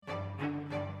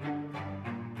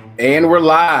And we're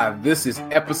live. This is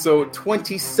episode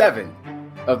 27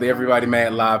 of the Everybody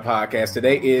Mad Live podcast.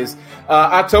 Today is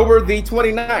October the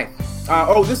 29th.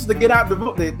 This is the Get Out the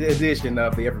Vote edition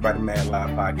of the Everybody Mad Live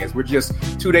podcast. We're just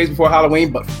 2 days before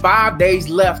Halloween, but 5 days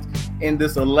left in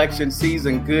this election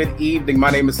season. Good evening. My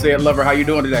name is Sid Lover. How you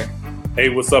doing today? Hey,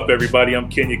 what's up, everybody? I'm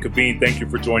Kenya Kabine. Thank you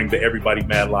for joining the Everybody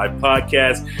Mad Live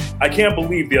podcast. I can't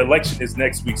believe the election is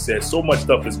next week, Sid. So much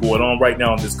stuff is going on right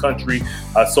now in this country.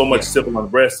 So much civil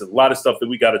unrest. A lot of stuff that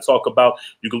we got to talk about.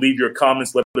 You can leave your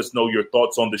comments. Let us know your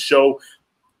thoughts on the show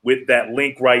with that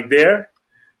link right there.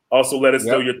 Also, let us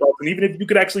know your thoughts. And even if you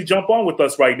could actually jump on with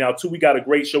us right now, too, we got a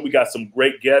great show. We got some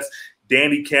great guests.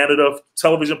 Danny Canada,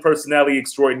 television personality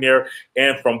extraordinaire,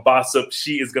 and from Bossip,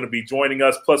 she is going to be joining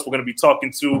us. Plus, we're going to be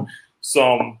talking to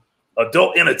some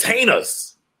adult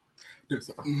entertainers. You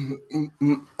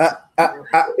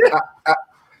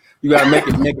got to make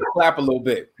it clap a little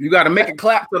bit. You got to make it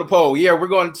clap to the poll. Yeah, we're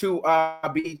going to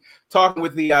be talking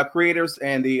with the creators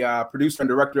and the producer and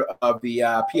director of the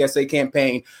PSA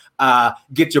campaign.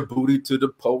 Get your booty to the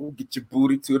poll. Get your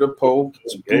booty to the poll.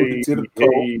 Get your booty to the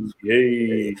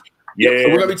poll. Yeah, so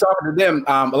we're gonna be talking to them.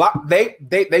 A lot. They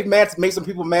made some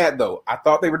people mad though. I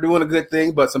thought they were doing a good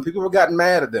thing, but some people have gotten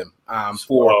mad at them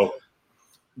for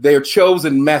their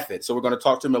chosen method. So we're going to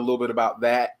talk to them a little bit about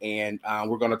that, and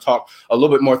we're going to talk a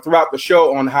little bit more throughout the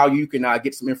show on how you can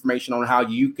get some information on how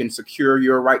you can secure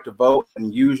your right to vote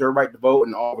and use your right to vote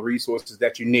and all the resources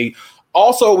that you need.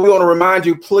 Also, we want to remind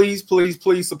you, please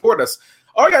support us.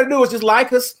 All you got to do is just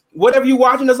like us. Whatever you're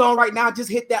watching us on right now, just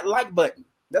hit that like button.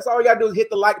 That's all you got to do is hit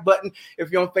the like button. If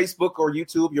you're on Facebook or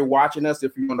YouTube, you're watching us.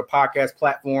 If you're on the podcast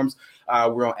platforms,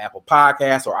 we're on Apple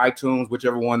Podcasts or iTunes,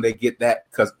 whichever one they get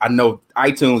that, because I know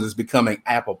iTunes is becoming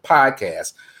Apple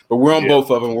Podcasts. But we're on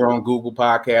both of them. We're on Google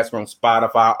Podcasts. We're on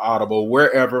Spotify, Audible,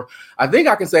 wherever. I think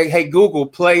I can say, hey, Google,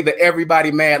 play the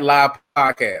Everybody Mad Live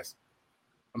podcast.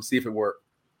 Let me see if it works.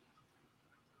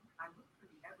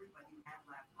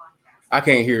 I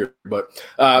can't hear it, but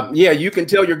you can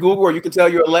tell your Google or you can tell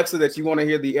your Alexa that you want to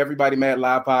hear the Everybody Mad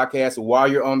Live podcast while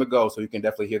you're on the go, so you can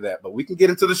definitely hear that. But we can get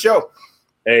into the show.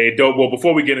 Hey, dope. Well,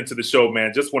 before we get into the show,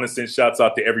 man, just want to send shouts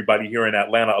out to everybody here in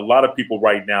Atlanta. A lot of people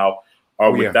right now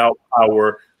are without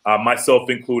power, myself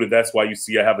included. That's why you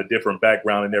see I have a different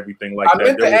background and everything like that. I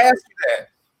meant to ask you that.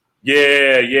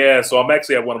 Yeah. So I'm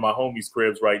actually at one of my homies'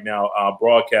 cribs right now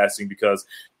broadcasting because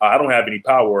I don't have any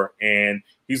power, and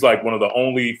he's like one of the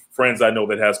only friends I know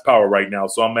that has power right now.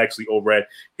 So I'm actually over at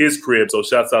his crib. So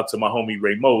shouts out to my homie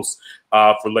Ramos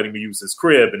for letting me use his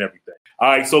crib and everything. All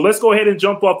right, so let's go ahead and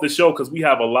jump off the show because we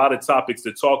have a lot of topics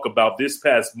to talk about. This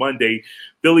past Monday,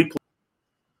 Philly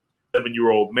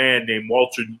 7-year-old man named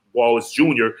Walter Wallace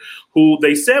Jr., who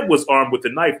they said was armed with a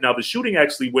knife. Now, the shooting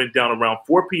actually went down around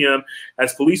 4 p.m.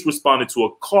 as police responded to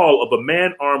a call of a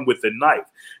man armed with a knife.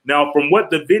 Now, from what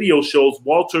the video shows,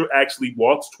 Walter actually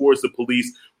walks towards the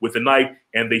police with a knife,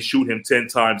 and they shoot him 10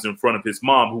 times in front of his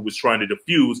mom, who was trying to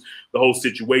defuse the whole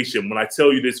situation. When I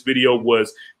tell you this video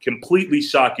was completely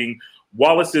shocking,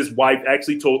 Wallace's wife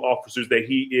actually told officers that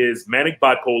he is manic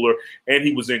bipolar and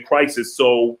he was in crisis.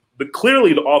 But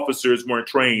clearly the officers weren't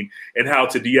trained in how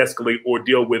to de-escalate or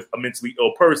deal with a mentally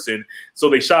ill person. So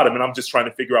they shot him. And I'm just trying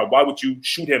to figure out, why would you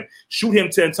shoot him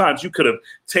 10 times? You could have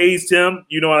tased him.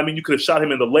 You know what I mean? You could have shot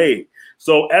him in the leg.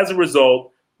 So as a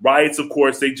result, riots, of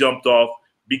course, they jumped off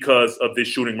because of this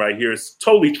shooting right here. It's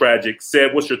totally tragic.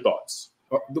 Seb, what's your thoughts?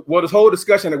 Well, this whole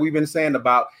discussion that we've been saying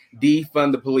about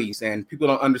defund the police, and people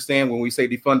don't understand when we say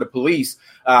defund the police,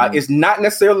 it's not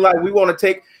necessarily like we want to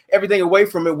take everything away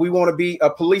from it. We want to be a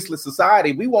policeless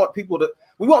society. We want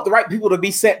the right people to be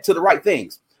sent to the right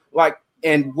things.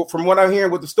 And from what I'm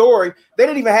hearing with the story, they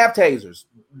didn't even have tasers.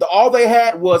 All they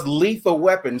had was lethal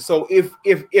weapons. So if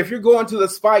you're going to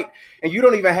this fight and you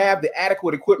don't even have the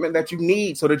adequate equipment that you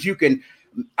need so that you can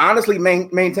honestly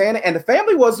maintain it, and the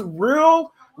family was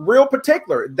real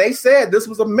particular. They said this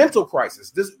was a mental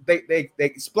crisis. They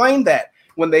explained that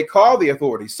when they called the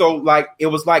authorities. So it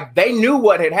was like they knew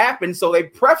what had happened, so they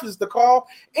prefaced the call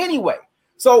anyway.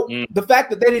 So the fact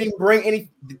that they didn't even bring any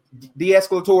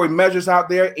de-escalatory measures out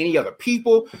there, any other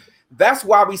people, that's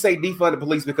why we say defund the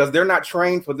police, because they're not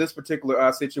trained for this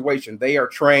particular situation. They are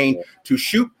trained to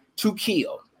shoot, to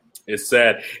kill. It's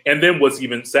sad. And then what's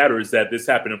even sadder is that this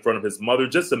happened in front of his mother.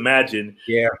 Just imagine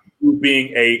you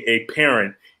being a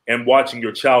parent and watching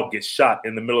your child get shot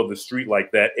in the middle of the street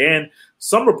like that. And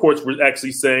some reports were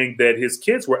actually saying that his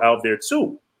kids were out there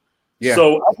too. Yeah.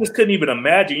 So I just couldn't even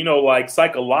imagine,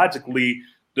 psychologically,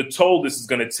 the toll this is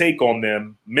going to take on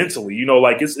them mentally.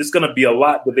 It's going to be a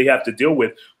lot that they have to deal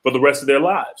with for the rest of their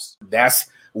lives. That's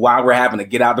why we're having to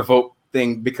Get Out the Vote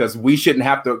thing, because we shouldn't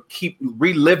have to keep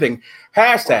reliving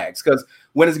hashtags, because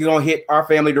when is it going to hit our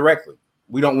family directly?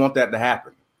 We don't want that to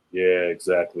happen. Yeah,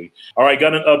 exactly. All right,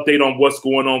 got an update on what's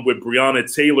going on with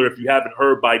Breonna Taylor. If you haven't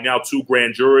heard by now, 2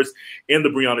 grand jurors in the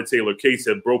Breonna Taylor case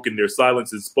have broken their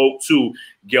silence and spoke to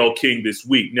Gayle King this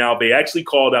week. Now, they actually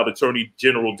called out Attorney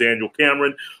General Daniel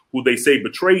Cameron, who they say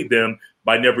betrayed them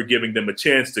by never giving them a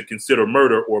chance to consider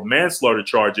murder or manslaughter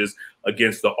charges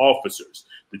against the officers.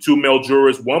 The 2 male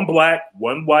jurors, 1 black,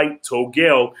 1 white, told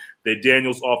Gayle that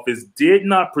Daniel's office did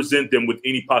not present them with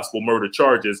any possible murder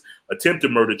charges,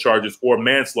 attempted murder charges, or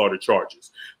manslaughter charges.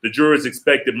 The jurors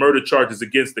expected murder charges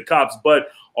against the cops, but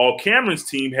all Cameron's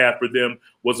team had for them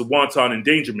was a wanton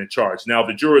endangerment charge. Now,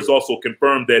 the jurors also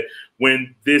confirmed that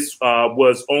when this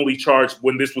was the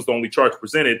only charge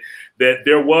presented, that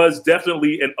there was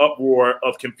definitely an uproar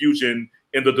of confusion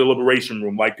in the deliberation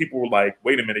room. Like, people were like,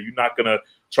 wait a minute, you're not going to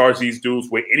charge these dudes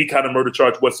with any kind of murder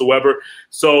charge whatsoever.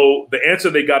 So the answer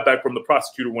they got back from the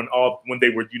prosecutor when they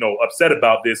were, upset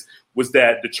about this was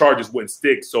that the charges wouldn't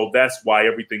stick. So that's why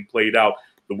everything played out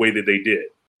the way that they did.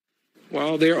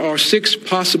 While there are 6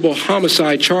 possible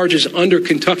homicide charges under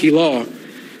Kentucky law,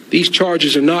 these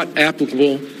charges are not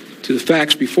applicable to the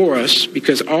facts before us,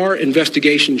 because our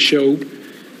investigation showed,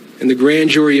 and the grand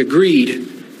jury agreed,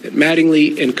 that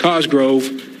Mattingly and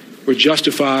Cosgrove were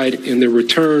justified in the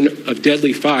return of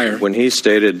deadly fire. When he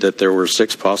stated that there were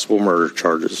 6 possible murder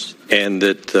charges and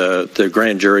that the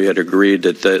grand jury had agreed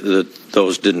that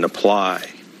those didn't apply,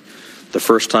 the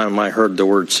first time I heard the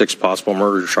word 6 possible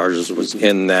murder charges was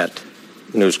in that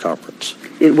news conference.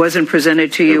 It wasn't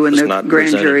presented to you in the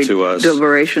grand jury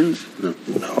deliberations?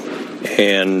 No.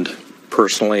 And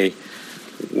personally,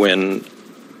 when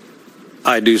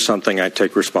I do something, I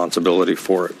take responsibility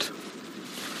for it.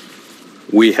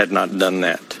 We had not done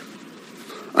that.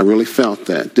 I really felt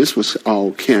that this was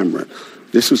all Cameron.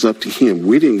 This was up to him.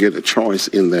 We didn't get a choice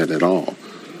in that at all.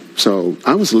 So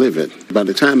I was livid. By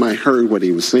the time I heard what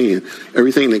he was saying,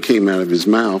 everything that came out of his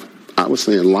mouth, I was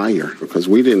saying liar, because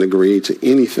we didn't agree to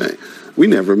anything. We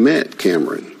never met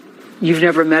Cameron. You've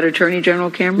never met Attorney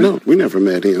General Cameron? No, we never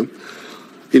met him.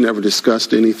 He never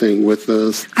discussed anything with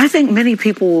us. I think many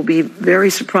people will be very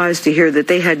surprised to hear that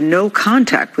they had no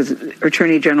contact with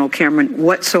Attorney General Cameron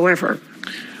whatsoever.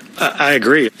 I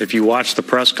agree. If you watch the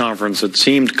press conference, it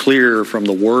seemed clear from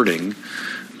the wording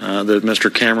that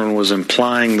Mr. Cameron was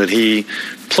implying that he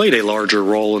played a larger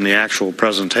role in the actual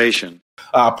presentation.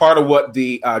 Part of what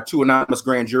the 2 anonymous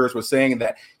grand jurors were saying,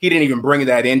 that he didn't even bring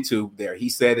that into there. He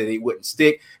said that it wouldn't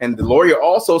stick. And the lawyer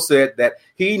also said that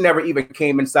he never even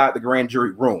came inside the grand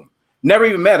jury room. Never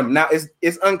even met him. Now,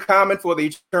 it's uncommon for the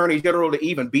attorney general to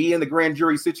even be in the grand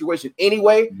jury situation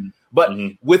anyway. Mm-hmm. But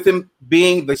with him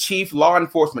being the chief law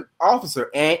enforcement officer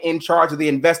and in charge of the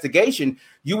investigation,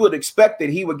 you would expect that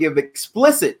he would give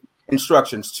explicit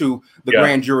instructions to the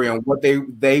grand jury on what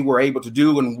they were able to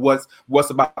do and what's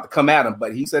about to come at him.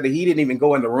 But he said that he didn't even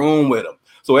go in the room with him.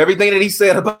 So everything that he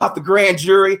said about the grand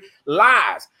jury,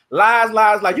 lies.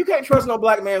 Like, you can't trust no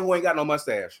black man who ain't got no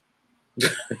mustache.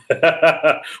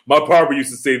 My barber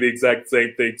used to say the exact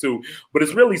same thing too. But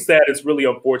it's really sad. It's really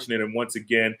unfortunate. And once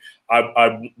again,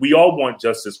 we all want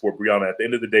justice for Breonna. At the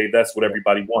end of the day, that's what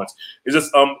everybody wants. It's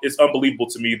just it's unbelievable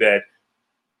to me that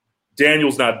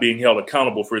Daniel's not being held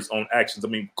accountable for his own actions. I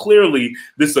mean, clearly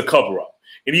this is a cover-up.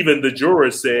 And even the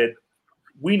jurors said,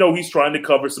 we know he's trying to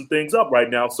cover some things up right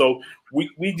now. So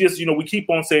we just, we keep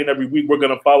on saying every week we're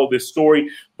going to follow this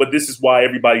story. But this is why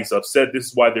everybody's upset. This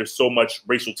is why there's so much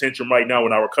racial tension right now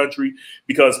in our country,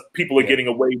 because people are getting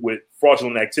away with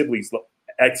fraudulent activities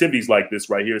like this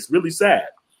right here. It's really sad.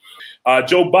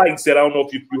 Joe Biden said, I don't know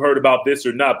if you heard about this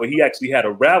or not, but he actually had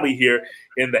a rally here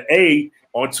in the A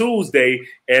on Tuesday,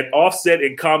 and Offset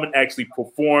and Common actually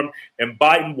performed, and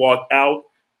Biden walked out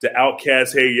to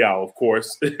OutKast Hey Y'all, of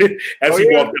course, as he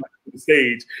walked out the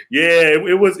stage. Yeah,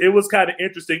 it was kind of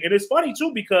interesting. And it's funny,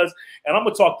 too, because, and I'm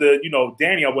going to talk to,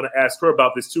 Danny, I want to ask her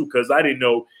about this, too, because I didn't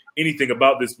know anything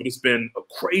about this, but it's been a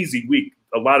crazy week,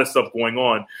 a lot of stuff going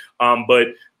on. But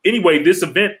anyway, this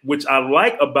event, which I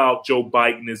like about Joe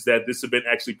Biden, is that this event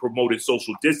actually promoted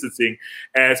social distancing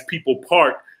as people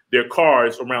park their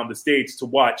cars around the stage to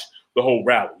watch the whole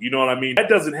rally. You know what I mean? That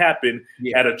doesn't happen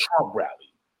at a Trump rally.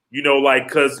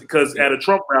 Because at a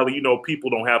Trump rally, people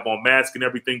don't have on masks and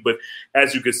everything. But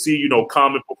as you can see,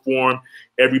 Common perform.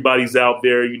 Everybody's out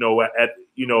there,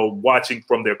 watching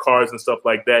from their cars and stuff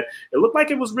like that. It looked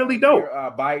like it was really dope.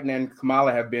 Biden and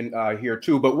Kamala have been here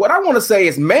too. But what I want to say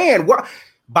is, man, what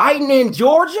Biden in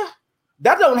Georgia?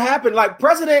 That don't happen. Like,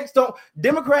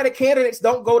 Democratic candidates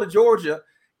don't go to Georgia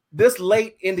this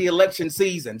late in the election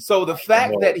season. So the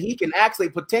fact that he can actually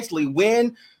potentially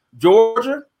win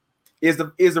Georgia is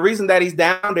the reason that he's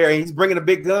down there and he's bringing the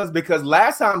big guns, because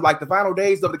last time, like the final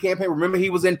days of the campaign, remember he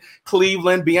was in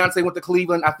Cleveland. Beyonce went to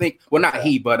Cleveland, I think. Well, not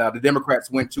he, but the Democrats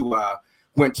went to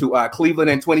Cleveland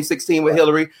in 2016 with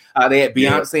Hillary. They had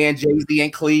Beyonce and Jay-Z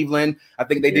in Cleveland. I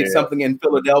think they did something in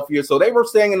Philadelphia. So they were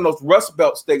staying in those Rust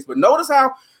Belt states. But notice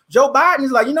how Joe Biden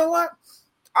is like, you know what?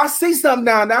 I see something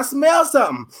down there. I smell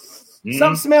something.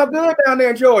 Something smell good down there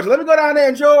in Georgia. Let me go down there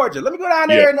in Georgia. Let me go down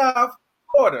there in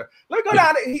Florida. Let me go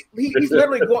down there. He's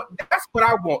literally going. That's what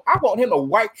I want. I want him to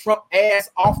wipe Trump ass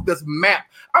off this map.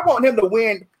 I want him to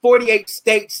win 48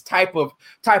 states type of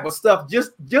stuff.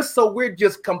 Just so we're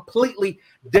just completely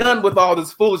done with all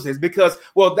this foolishness. Because,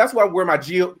 well, that's why I wear my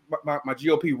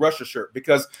GOP Russia shirt,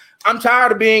 because I'm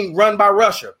tired of being run by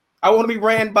Russia. I want to be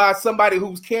ran by somebody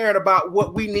who's caring about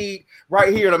what we need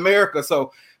right here in America.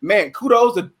 So, man,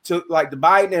 kudos to like the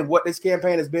Biden and what this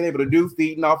campaign has been able to do,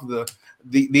 feeding off of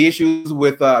the issues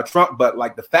with Trump. But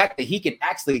like the fact that he can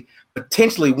actually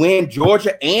potentially win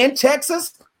Georgia and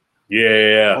Texas.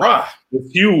 Yeah, bruh.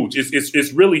 It's huge.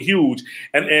 It's really huge.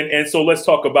 And so let's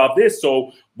talk about this.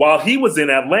 So while he was in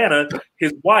Atlanta,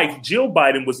 his wife Jill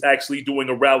Biden was actually doing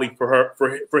a rally for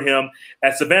him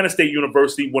at Savannah State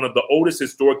University, one of the oldest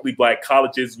historically Black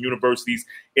colleges and universities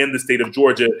in the state of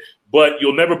Georgia. But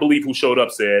you'll never believe who showed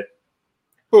up. Said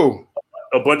who?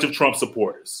 A bunch of Trump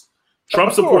supporters.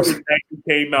 Trump supporters actually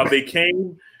came out. They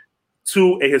came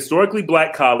to a historically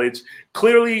Black college,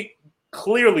 clearly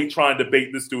trying to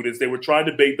bait the students. They were trying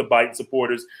to bait the Biden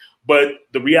supporters. But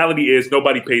the reality is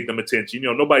nobody paid them attention. You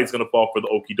know, nobody's going to fall for the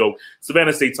okie doke.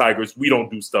 Savannah State Tigers, we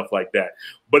don't do stuff like that.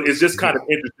 But it's just kind of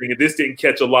interesting. And this didn't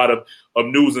catch a lot of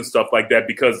news and stuff like that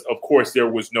because, of course, there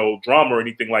was no drama or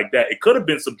anything like that. It could have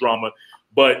been some drama,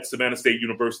 but Savannah State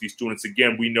University students,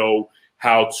 again, we know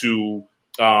how to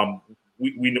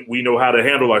we know how to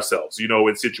handle ourselves, you know,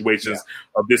 in situations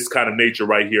of this kind of nature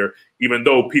right here, even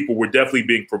though people were definitely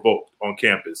being provoked on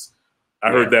campus. I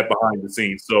heard that behind the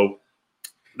scenes. So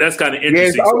that's kind of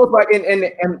interesting. Yeah, it's almost like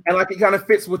and like it kind of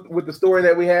fits with the story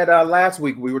that we had last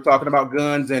week. We were talking about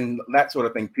guns and that sort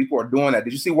of thing. People are doing that.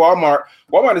 Did you see Walmart?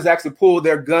 Walmart has actually pulled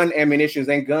their gun ammunitions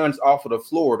and guns off of the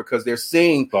floor because they're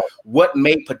seeing what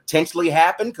may potentially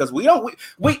happen. Because we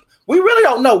really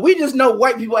don't know. We just know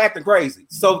white people acting crazy.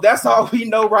 So that's all we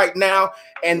know right now.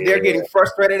 And they're getting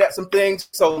frustrated at some things.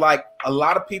 So like a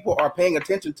lot of people are paying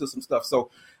attention to some stuff. So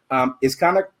it's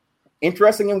kind of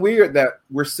interesting and weird that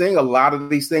we're seeing a lot of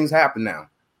these things happen now.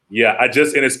 Yeah, and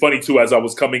it's funny too, as I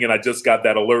was coming in, I just got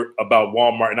that alert about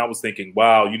Walmart and I was thinking,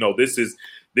 wow, you know, this is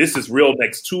real.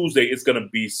 Next Tuesday, it's going to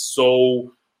be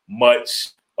so much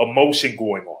emotion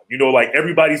going on. You know, like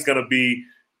everybody's going to be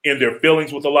in their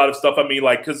feelings with a lot of stuff. I mean,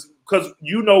 like, because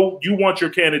you know, you want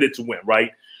your candidate to win, right?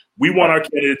 We want our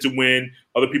candidate to win.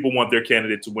 Other people want their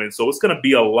candidate to win. So it's going to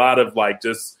be a lot of like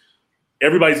just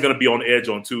everybody's going to be on edge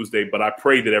on Tuesday, but I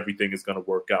pray that everything is going to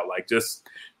work out. Like, just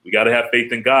we got to have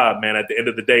faith in God, man, at the end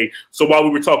of the day. So while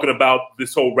we were talking about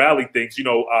this whole rally things, you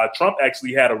know, Trump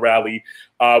actually had a rally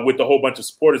with a whole bunch of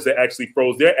supporters that actually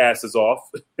froze their asses off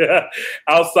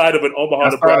outside of an Omaha,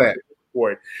 Nebraska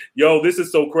airport. Yo, this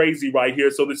is so crazy right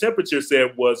here. So the temperature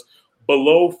said was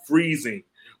below freezing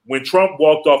when Trump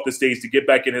walked off the stage to get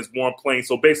back in his warm plane.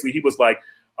 So basically he was like,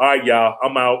 all right, y'all,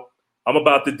 I'm out. I'm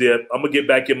about to dip. I'm going to get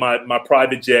back in my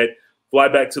private jet, fly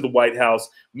back to the White House.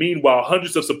 Meanwhile,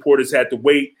 hundreds of supporters had to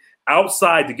wait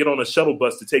outside to get on a shuttle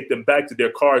bus to take them back to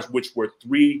their cars, which were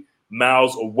 3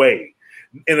 miles away.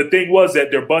 And the thing was that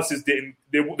their buses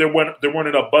there weren't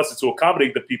enough buses to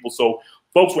accommodate the people. So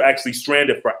folks were actually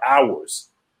stranded for hours.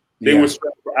 They were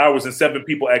stranded for hours, and 7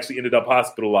 people actually ended up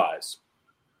hospitalized.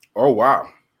 Oh, wow.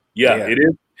 Yeah, it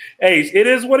is. Hey, it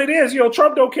is what it is. You know,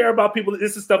 Trump don't care about people.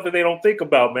 This is stuff that they don't think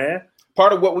about, man.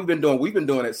 Part of what we've been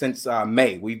doing it since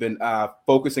May. We've been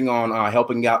focusing on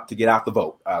helping out to get out the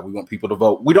vote. We want people to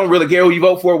vote. We don't really care who you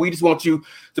vote for. We just want you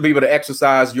to be able to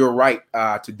exercise your right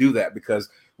to do that, because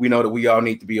we know that we all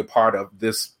need to be a part of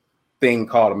this thing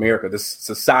called America, this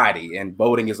society, and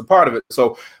voting is a part of it.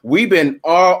 So we've been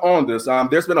all on this.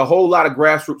 There's been a whole lot of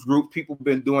grassroots groups. People have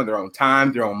been doing their own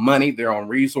time, their own money, their own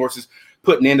resources,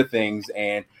 putting into things.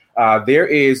 And there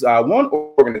is one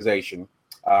organization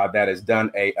that has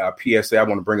done a PSA. I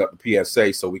want to bring up the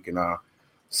PSA so we can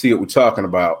see what we're talking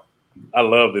about. I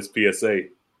love this PSA.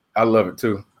 I love it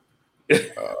too.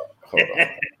 Hold on.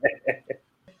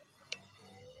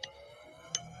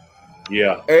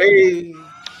 Yeah. Hey.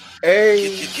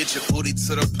 Get your booty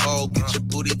to the pole. Get your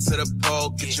booty to the pole.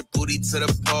 Get your booty to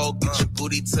the pole. Get your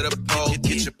booty to the pole.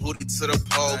 Get your booty to the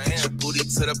pole. Get your booty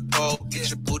to the pole. Get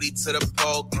your booty to the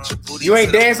pole. Get your booty. You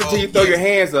ain't dancing till you throw your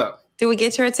hands up. Did we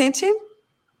get your attention?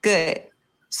 Good.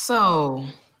 So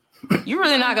You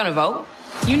really not gonna vote?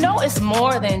 You know it's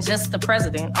more than just the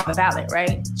president on the ballot,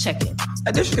 right? Check it.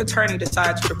 A district attorney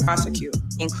decides who to prosecute,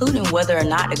 including whether or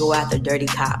not to go after dirty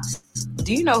cops.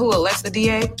 Do you know who elects the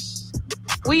DA?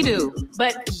 We do,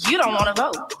 but you don't want to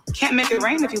vote. Can't make it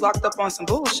rain if you locked up on some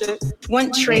bullshit.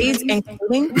 Want trades and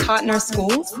coding taught in our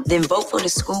schools? Then vote for the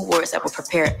school boards that will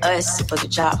prepare us for the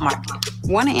job market.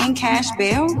 Want to end cash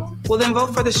bail? Well, then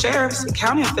vote for the sheriffs and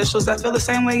county officials that feel the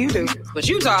same way you do. But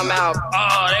you talking about,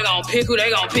 they gonna pick who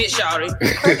they gonna pick, shawty.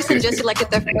 Ferguson just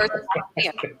elected their first.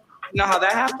 You know how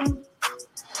that happened?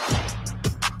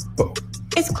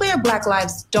 It's clear Black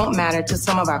lives don't matter to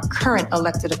some of our current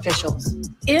elected officials.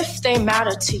 If they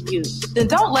matter to you, then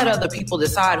don't let other people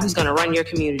decide who's going to run your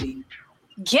community.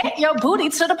 Get your booty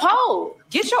to the poll.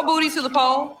 Get your booty to the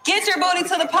poll. Get your booty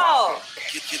to the poll.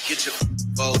 Get your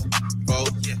vote.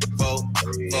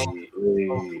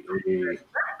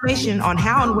 Information on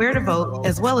how and where to vote,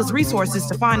 as well as resources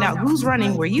to find out who's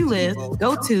running where you live,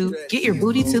 go to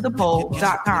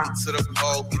getyourBootyToThePoll.com.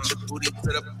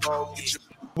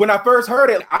 When I first heard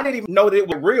it, I didn't even know that it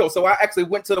was real. So I actually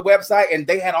went to the website and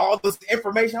they had all this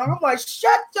information. I'm like,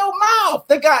 shut your mouth.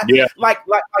 They got like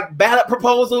ballot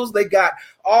proposals. They got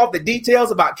all the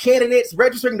details about candidates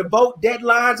registering to vote,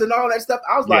 deadlines, and all that stuff.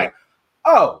 I was like,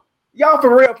 oh, y'all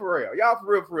for real. Y'all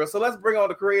for real. So let's bring on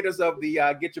the creators of the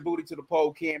Get Your Booty to the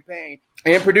Poll campaign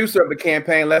and producer of the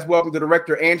campaign. Let's welcome the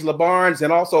director, Angela Barnes,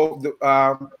 and also the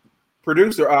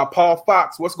producer, Paul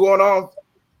Fox. What's going on?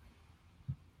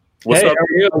 What's up? How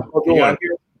are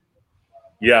you?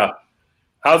 Yeah.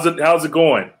 How's it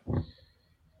going?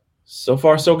 So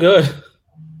far, so good.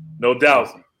 No doubt.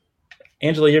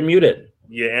 Angela, you're muted.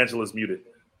 Yeah, Angela's muted.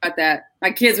 About that. My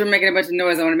kids were making a bunch of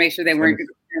noise. I want to make sure they weren't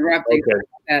interrupting.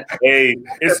 Okay. Hey,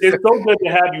 it's so good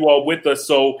to have you all with us.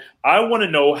 So I want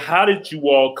to know, how did you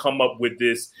all come up with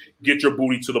this Get Your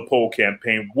Booty to the Poll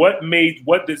campaign? What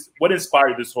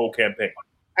inspired this whole campaign?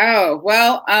 Oh,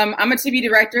 well, I'm a TV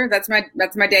director. That's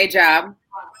my day job.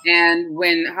 And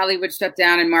when Hollywood shut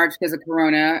down in March because of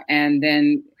Corona, and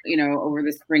then, over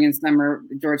the spring and summer,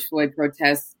 the George Floyd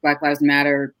protests, Black Lives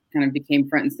Matter kind of became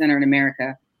front and center in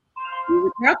America. We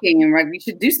were talking and we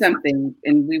should do something,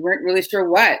 and we weren't really sure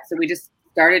what. So we just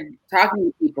started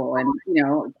talking to people. And,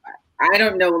 I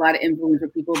don't know a lot of influential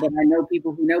people, but I know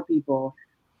people who know people.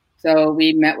 So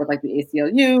we met with the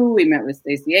ACLU, we met with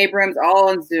Stacey Abrams, all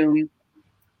on Zoom.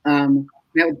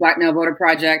 Met with Black Male Voter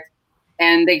Project,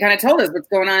 and they kind of told us what's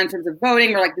going on in terms of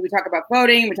voting. We're like, do we talk about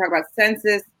voting? We talk about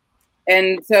census.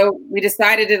 And so I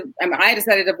decided to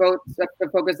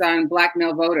focus on Black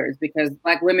male voters, because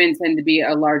Black women tend to be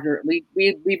a larger, we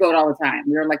vote all the time.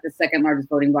 We're like the second largest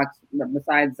voting bloc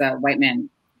besides white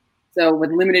men. So with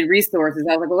limited resources,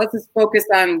 I was like, well, let's just focus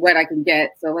on what I can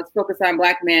get. So let's focus on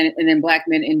Black men, and then Black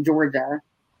men in Georgia.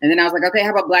 And then I was like, okay,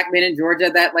 how about Black men in Georgia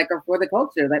that are for the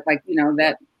culture, that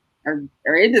that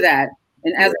are into that.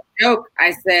 And as a joke,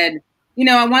 I said,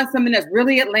 I want something that's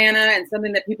really Atlanta and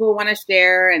something that people want to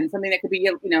share, and something that could be,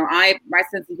 my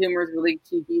sense of humor is really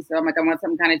cheeky. So I'm like, I want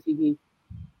something kind of cheeky.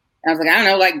 And I was like, I don't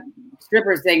know, like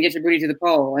strippers saying, get your booty to the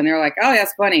poll. And they're like, oh,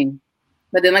 that's funny.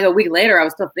 But then a week later, I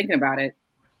was still thinking about it.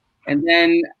 And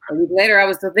then a week later, I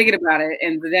was still thinking about it.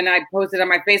 And then I posted on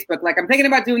my Facebook, I'm thinking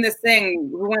about doing this thing.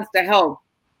 Who wants to help?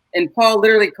 And Paul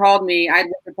literally called me. I'd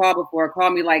worked with Paul before.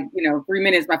 Called me 3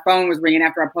 minutes. My phone was ringing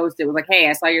after I posted. It was like, hey,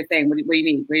 I saw your thing. What do you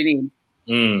need? What do you need?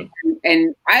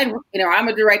 And I'm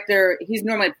a director. He's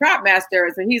normally a prop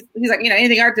master. So he's like,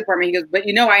 anything art department. He goes, but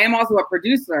I am also a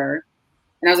producer.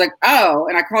 And I was like, oh.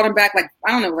 And I called him back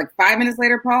 5 minutes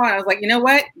later, Paul. And I was like, you know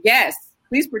what? Yes,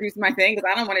 please produce my thing,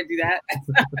 because I don't want to do that.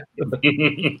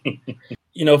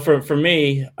 For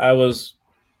me, I was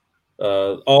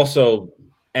also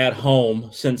at home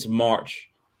since March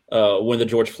when the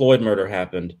George Floyd murder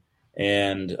happened.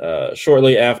 And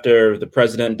shortly after the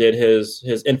president did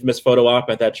his infamous photo op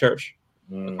at that church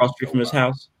across the street from his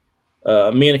house,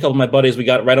 me and a couple of my buddies, we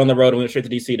got right on the road and we went straight to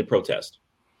DC to protest.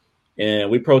 And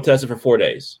we protested for 4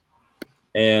 days.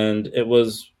 And it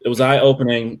was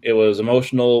eye-opening, it was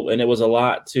emotional, and it was a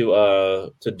lot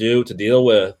to deal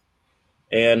with.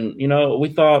 And, we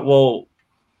thought, well,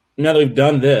 now that we've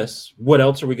done this, what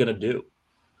else are we going to do?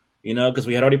 Because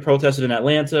we had already protested in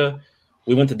Atlanta.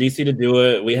 We went to DC to do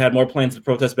it. We had more plans to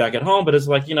protest back at home, but it's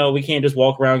like, we can't just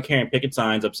walk around carrying picket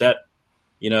signs upset.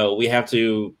 We have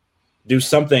to do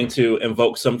something to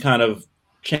invoke some kind of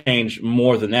change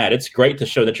more than that. It's great to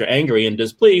show that you're angry and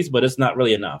displeased, but it's not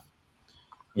really enough.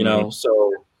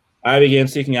 So I began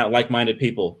seeking out like-minded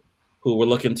people who were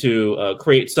looking to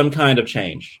create some kind of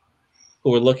change, who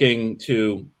were looking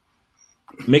to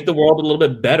make the world a little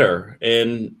bit better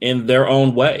in their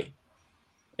own way.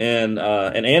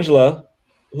 And Angela,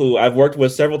 who I've worked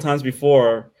with several times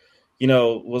before,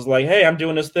 was like, "Hey, I'm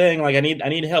doing this thing. Like, I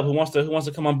need help. Who wants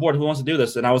to come on board? Who wants to do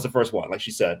this?" And I was the first one, like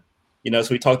she said. So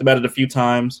we talked about it a few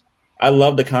times. I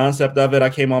loved the concept of it. I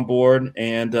came on board,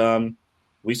 and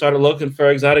we started looking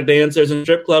for exotic dancers and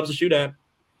strip clubs to shoot at,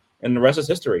 and the rest is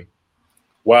history.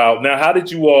 Wow. Now, how did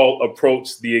you all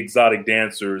approach the exotic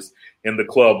dancers in the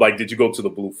club? Like, did you go to the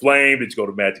Blue Flame? Did you go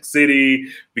to Magic City?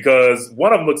 Because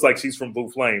one of them looks like she's from Blue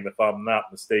Flame, if I'm not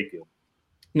mistaken.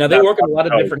 Now, they work in a lot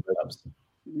of different clubs.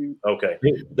 Okay.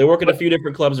 They work at a few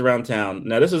different clubs around town.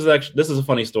 Now, this is a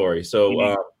funny story.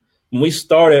 So when we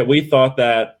started, we thought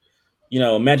that,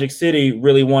 Magic City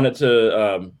really wanted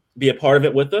to be a part of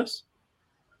it with us.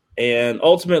 And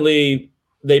ultimately,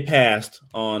 they passed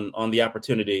on the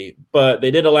opportunity, but they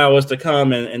did allow us to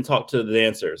come and talk to the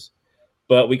dancers.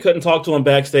 But we couldn't talk to them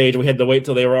backstage. We had to wait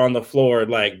till they were on the floor,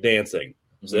 like, dancing.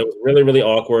 So it was really, really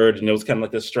awkward, and it was kind of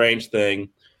like this strange thing.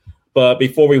 But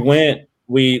before we went,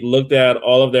 we looked at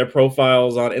all of their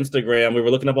profiles on Instagram. We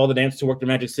were looking up all the dancers who worked in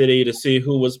Magic City to see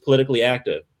who was politically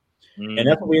active. And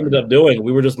that's what we ended up doing.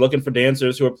 We were just looking for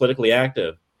dancers who were politically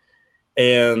active.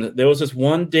 And there was this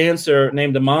one dancer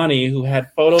named Amani who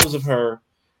had photos of her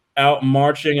out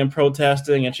marching and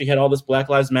protesting, and she had all this Black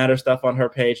Lives Matter stuff on her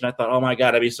page. And I thought, oh my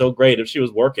God, it'd be so great if she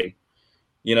was working,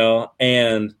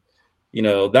 and,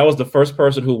 that was the first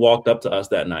person who walked up to us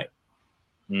that night.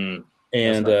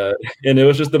 And it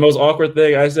was just the most awkward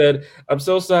thing. I said, "I'm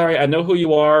so sorry. I know who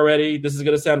you are already. This is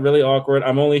going to sound really awkward.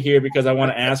 I'm only here because I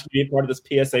want to ask you to be part of this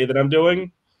PSA that I'm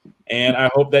doing. And I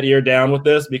hope that you're down with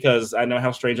this because I know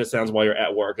how strange it sounds while you're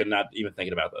at work and not even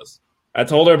thinking about this." I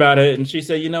told her about it, and she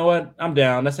said, "You know what? I'm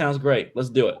down. That sounds great. Let's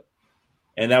do it."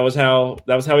 And that was how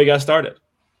we got started.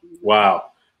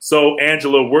 Wow. So,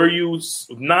 Angela, were you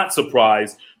not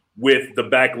surprised with the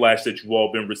backlash that you've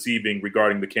all been receiving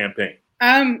regarding the campaign?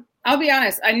 I'll be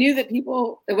honest. I knew that it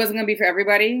wasn't going to be for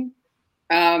everybody.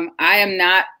 I am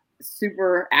not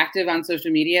super active on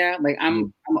social media. Like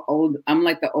I'm old. I'm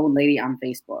like the old lady on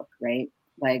Facebook, right?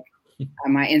 Like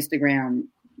on my Instagram,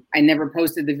 I never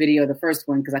posted the video, the first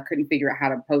one, because I couldn't figure out how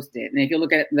to post it. And if you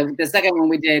look at the second one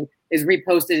we did is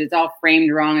reposted. It's all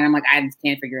framed wrong. And I'm like, I just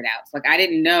can't figure it out. So like, I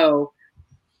didn't know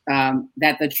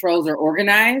that the trolls are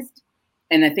organized.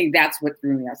 And I think that's what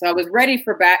threw me off. So I was ready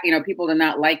for people to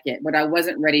not like it. What I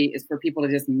wasn't ready is for people to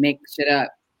just make shit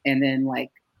up and then like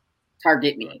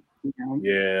target me.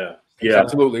 Yeah.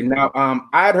 Absolutely. Now,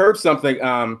 I had heard something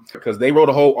because they wrote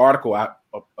a whole article out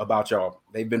about y'all.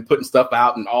 They've been putting stuff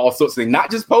out and all sorts of things, not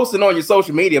just posting on your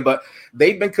social media, but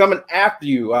they've been coming after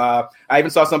you. I even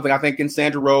saw something, I think, in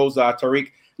Sandra Rose,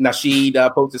 Tariq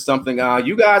Nasheed posted something.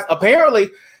 You guys, apparently,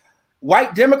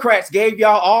 white Democrats gave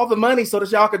y'all all the money so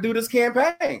that y'all could do this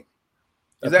campaign.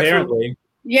 Is apparently. That true?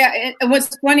 Yeah. And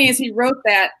what's funny is he wrote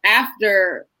that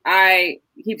after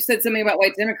he said something about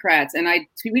white Democrats, and I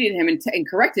tweeted him and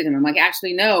corrected him. I'm like,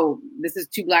 actually, no, this is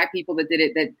two black people that did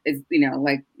it. That is,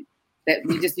 like that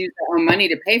we just used our own money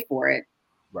to pay for it.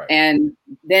 Right. And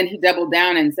then he doubled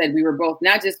down and said we were both,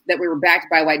 not just that we were backed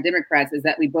by white Democrats, is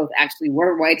that we both actually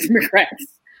were white Democrats.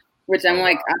 Which I'm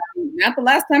like, not the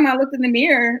last time I looked in the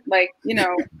mirror, like,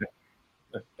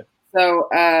 So,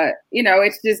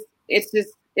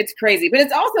 it's crazy. But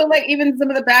it's also like even some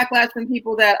of the backlash from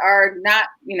people that are not,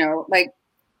 like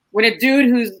when a dude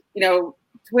whose,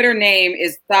 Twitter name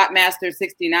is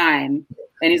Thoughtmaster69,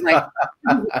 and he's like,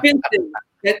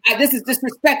 this is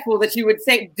disrespectful that you would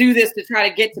do this to try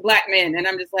to get to black men. And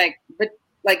I'm just like, but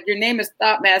like your name is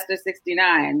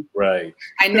Thoughtmaster69. Right.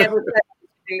 I never said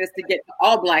this to get to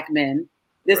all black men.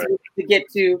 This is to get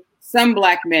to some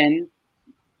black men,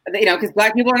 because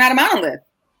black people are not a monolith.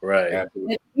 Right.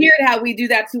 It's weird how we do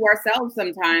that to ourselves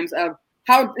sometimes. Of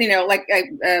how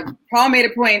Paul made a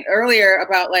point earlier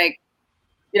about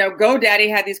GoDaddy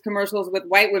had these commercials with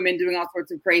white women doing all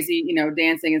sorts of crazy,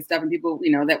 dancing and stuff, and people,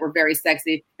 that were very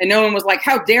sexy, and no one was like,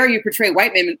 "How dare you portray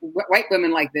white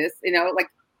women like this?"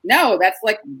 No, that's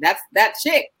that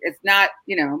chick. It's not,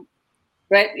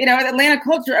 But, Atlanta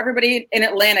culture, everybody in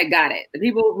Atlanta got it. The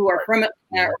people who are from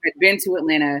Atlanta or had been to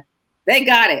Atlanta, they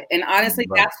got it. And honestly,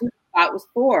 that's what I thought it was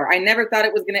for. I never thought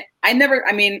it was going to,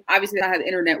 obviously not how the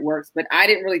internet works, but I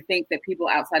didn't really think that people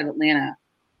outside of Atlanta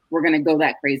were going to go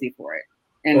that crazy for it.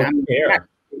 And even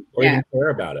care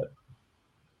about it.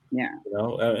 Yeah.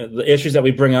 The issues that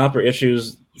we bring up are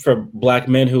issues for black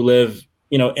men who live,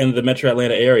 in the metro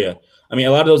Atlanta area. I mean,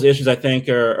 a lot of those issues I think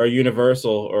are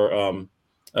universal or,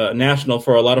 national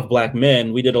for a lot of black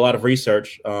men. We did a lot of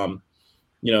research.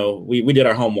 We did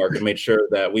our homework and made sure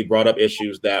that we brought up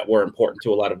issues that were important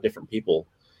to a lot of different people.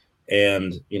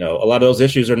 And, a lot of those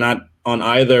issues are not on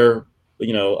either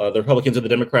the Republicans and the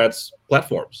Democrats'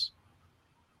 platforms.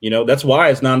 That's why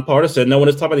it's nonpartisan. No one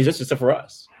is talking about these issues except for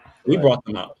us. We brought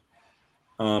them up.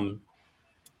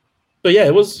 So yeah,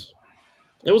 it was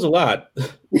a lot. I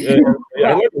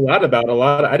learned a lot about a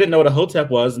lot. I didn't know what a HOTEP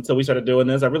was until we started doing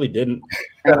this. I really didn't.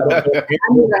 What the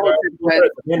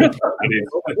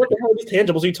hell are these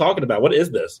tangibles are you talking about? What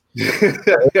is this?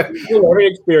 It's a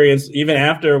learning experience, even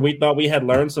after we thought we had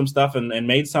learned some stuff and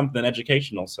made something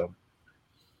educational. So.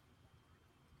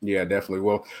 Yeah, definitely.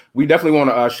 Well, we definitely want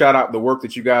to shout out the work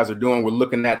that you guys are doing. We're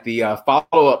looking at the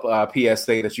follow-up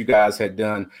PSA that you guys had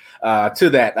done to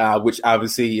that, which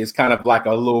obviously is kind of like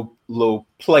a little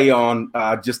play on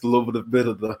just a little bit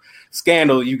of the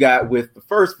scandal you got with the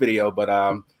first video.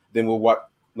 But then we'll watch.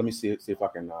 Let me see if I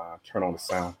can turn on the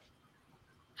sound.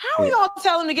 How are y'all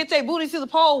telling them to get their booty to the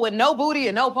poll with no booty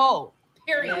and no poll?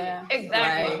 Period. Yeah,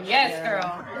 exactly. Right. Yes,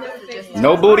 girl.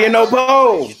 No booty and no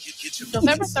poll.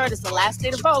 November 3rd is the last day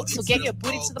to vote, so get your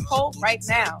booty to the poll right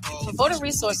now. For voter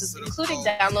resources, including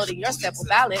downloading your Stepwell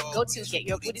ballot, go to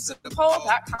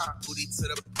getyourBootyToThePoll.com. Booty to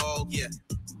the poll, yeah.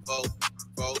 Vote,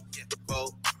 yeah.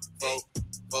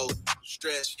 Vote,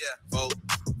 stretch, yeah. Vote.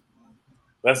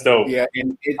 That's dope. Yeah,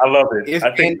 and I love it.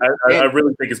 I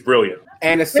really think it's brilliant.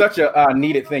 And it's such a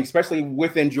needed thing, especially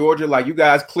within Georgia. Like you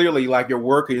guys clearly, like your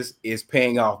work is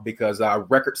paying off because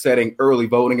record-setting early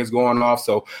voting is going off.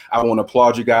 So I want to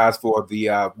applaud you guys for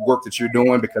the work that you're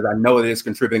doing because I know that it's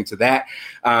contributing to that.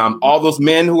 All those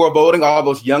men who are voting, all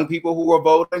those young people who are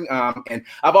voting, and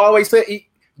I've always said.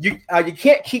 You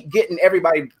can't keep getting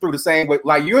everybody through the same way.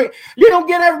 Like you don't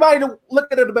get everybody to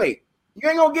look at a debate. You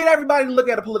ain't gonna get everybody to look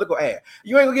at a political ad.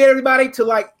 You ain't gonna get everybody to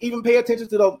like even pay attention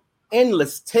to those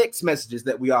endless text messages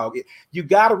that we all get. You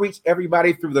got to reach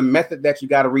everybody through the method that you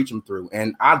got to reach them through.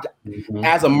 And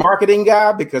as a marketing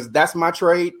guy, because that's my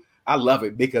trade, I love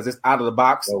it because it's out of the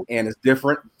box and it's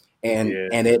different and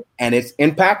it's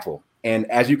impactful. And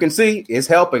as you can see, it's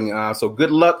helping. So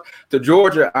good luck to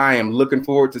Georgia. I am looking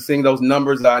forward to seeing those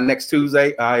numbers next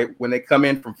Tuesday when they come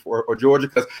in from for Georgia,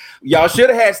 because y'all should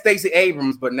have had Stacey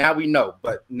Abrams, but now we know.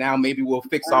 But now maybe we'll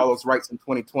fix all those rights in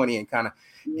 2020 and kind of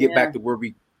get back to where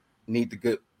we need to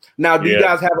go. Now, do you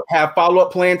guys have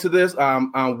follow-up plan to this?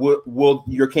 Will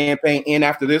your campaign end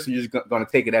after this, or you're just going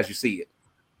to take it as you see it?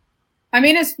 I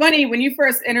mean, it's funny when you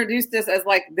first introduced us as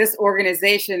like this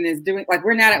organization is doing, like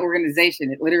we're not an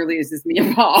organization. It literally is just me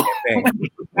and Paul.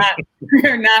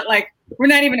 we're not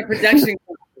even a production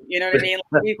company. You know what I mean?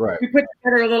 Like we put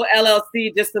together a little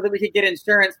LLC just so that we could get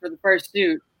insurance for the first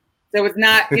shoot. So it's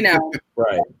not,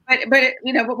 right.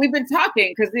 But we've been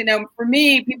talking because, for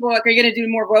me, people are like, are you going to do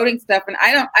more voting stuff? And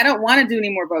I don't want to do any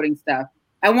more voting stuff.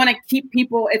 I want to keep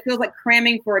people, it feels like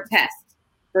cramming for a test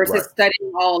versus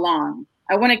studying all along.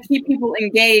 I want to keep people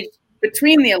engaged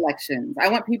between the elections. I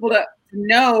want people to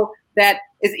know that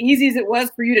as easy as it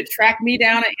was for you to track me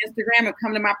down on Instagram and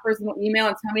come to my personal email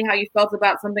and tell me how you felt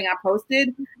about something I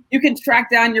posted, you can track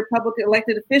down your public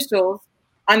elected officials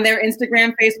on their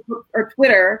Instagram, Facebook, or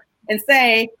Twitter and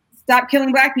say, stop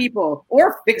killing Black people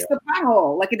or fix the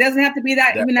pothole. Like, it doesn't have to be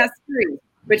that even that serious,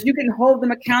 but you can hold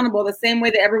them accountable the same way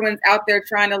that everyone's out there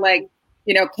trying to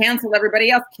cancel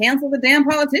everybody else. Cancel the damn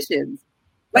politicians.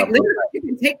 Like, literally, you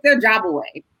can take their job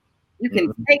away. You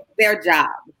can take their job.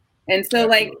 And so,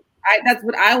 that's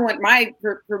what I want.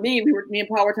 For me and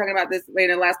Paul were talking about this in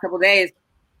the last couple of days.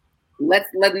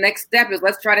 The next step is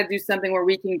let's try to do something where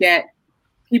we can get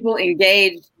people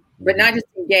engaged, but not just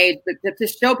engaged, but to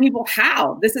show people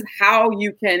how. This is how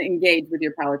you can engage with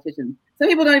your politicians. Some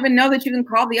people don't even know that you can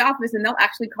call the office and they'll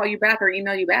actually call you back or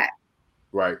email you back.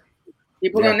 Right.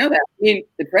 People don't know that. I mean,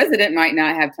 the president might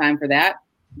not have time for that,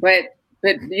 but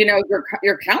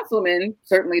your councilman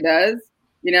certainly does.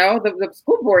 The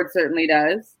school board certainly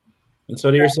does. And so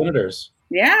do your senators.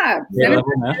 Yeah.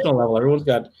 National level. Everyone's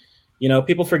got,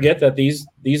 people forget that these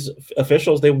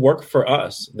officials, they work for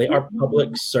us. They are public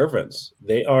servants.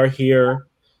 They are here.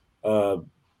 They're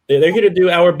here to do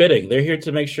our bidding. They're here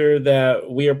to make sure that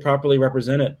we are properly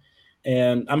represented.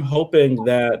 And I'm hoping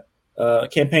that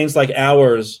campaigns like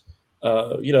ours,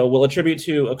 will attribute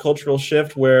to a cultural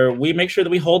shift where we make sure that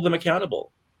we hold them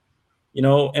accountable,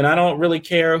 and I don't really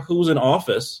care who's in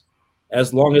office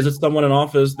as long as it's someone in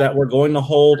office that we're going to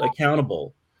hold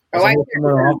accountable.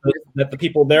 That the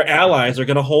people, their allies, are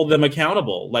going to hold them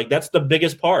accountable. Like, that's the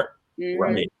biggest part.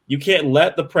 Right? You can't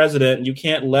let the president, you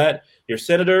can't let your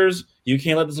senators, you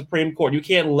can't let the Supreme Court, you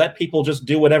can't let people just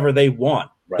do whatever they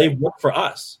want. Right. They work for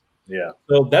us. Yeah.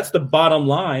 So that's the bottom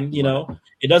line.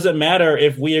 It doesn't matter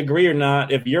if we agree or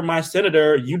not. If you're my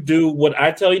senator, you do what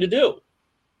I tell you to do.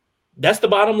 That's the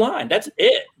bottom line. That's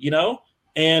it,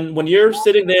 And when you're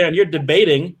sitting there and you're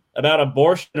debating about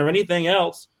abortion or anything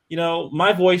else,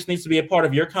 my voice needs to be a part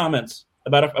of your comments,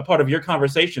 about a part of your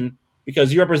conversation,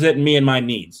 because you represent me and my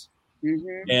needs.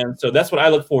 Mm-hmm. And so that's what I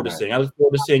look forward to seeing. I look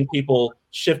forward to seeing people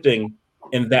shifting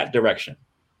in that direction.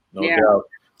 No doubt.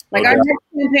 Like our next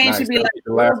campaign should be like,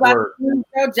 you about to lose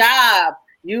your job.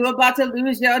 You about to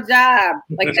lose your job.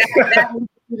 Like that would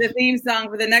be the theme song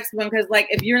for the next one. Because like,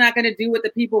 if you're not going to do what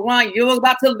the people want, you're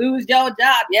about to lose your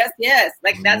job. Yes.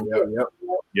 Like that's it.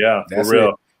 Yeah, for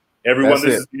real. Everyone,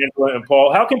 this is Angela and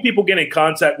Paul. How can people get in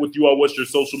contact with you all? What's your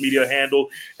social media handle?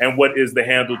 And what is the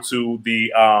handle to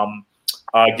the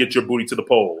Get Your Booty to the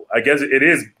Poll? I guess it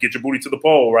is Get Your Booty to the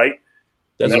Poll, right?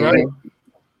 That's right.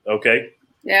 Okay.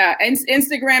 Yeah, and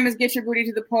Instagram is Get Your Booty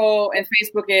to the Poll, and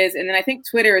Facebook is, and then I think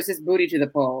Twitter is just Booty to the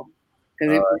Poll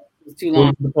because it's too long.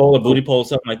 Booty to the Poll, or Booty Poll,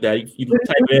 something like that. You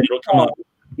type it in, it'll come up.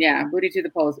 Yeah, Booty to the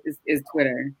Poll is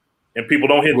Twitter. And people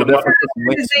don't hit the button.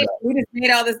 We just made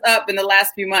all this up in the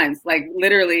last few months, like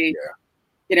literally.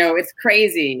 It's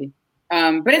crazy.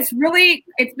 But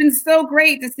it's been so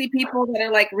great to see people that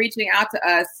are like reaching out to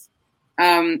us.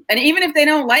 And even if they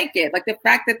don't like it, like the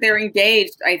fact that they're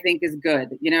engaged, I think is good.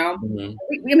 Mm-hmm.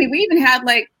 We even had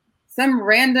like some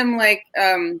random like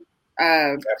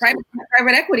private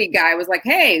equity guy was like,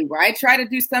 "Hey, I try to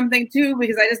do something too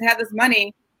because I just have this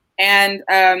money, and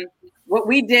what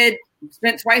we did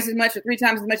spent twice as much or 3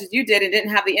 times as much as you did and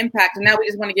didn't have the impact, and now we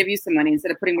just want to give you some money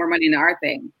instead of putting more money into our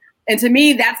thing." And to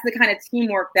me, that's the kind of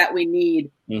teamwork that we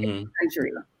need in the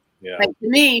country. Yeah. Like to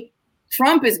me,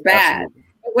 Trump is bad. Absolutely.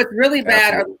 What's really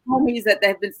bad are the homies that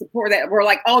have been supported that were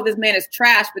like, "Oh, this man is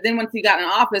trash." But then once he got in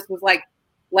office, was like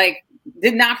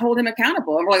did not hold him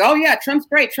accountable. And we're like, "Oh yeah, Trump's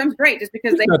great, just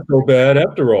because they not so bad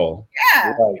after all."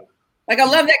 Yeah, right. Like I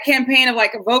love that campaign of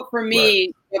like vote for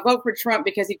me, vote for Trump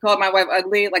because he called my wife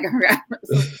ugly. Like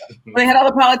they had all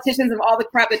the politicians of all the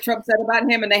crap that Trump said about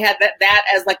him, and they had that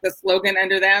as like the slogan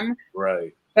under them.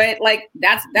 Right. But like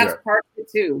that's part of it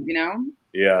too,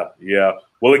 Yeah.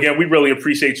 Well, again, we really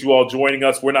appreciate you all joining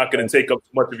us. We're not going to take up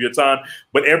too much of your time,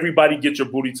 but everybody get your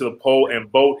booty to the poll and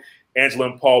vote. Angela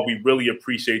and Paul, we really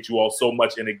appreciate you all so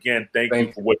much. And again, thank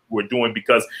you for what you were doing,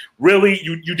 because really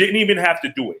you didn't even have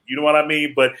to do it. You know what I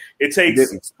mean? But it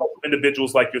takes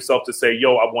individuals like yourself to say,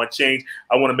 yo, I want change.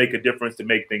 I want to make a difference to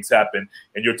make things happen.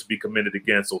 And you're to be commended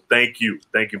again. So thank you.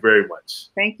 Thank you very much.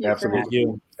 Thank you.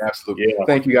 Absolutely. Yeah.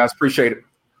 Thank you, guys. Appreciate it.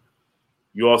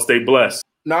 You all stay blessed.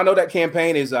 Now, I know that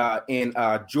campaign is in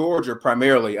Georgia,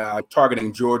 primarily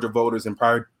targeting Georgia voters and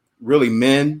probably really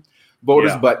men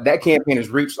voters, but that campaign has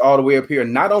reached all the way up here.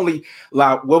 Not only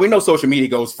we know social media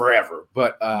goes forever,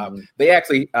 but they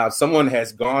actually, someone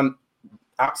has gone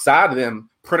outside of them,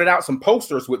 printed out some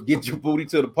posters with "Get Your Booty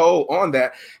to the Poll" on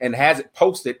that, and has it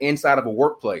posted inside of a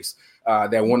workplace.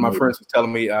 That one of my friends was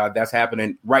telling me that's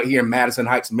happening right here in Madison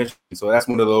Heights, Michigan. So that's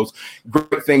one of those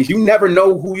great things. You never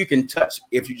know who you can touch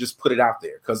if you just put it out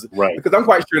there. Because I'm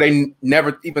quite sure they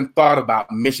never even thought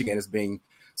about Michigan as being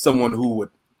someone who would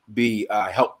be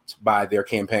helped by their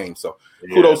campaign. So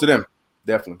kudos to them.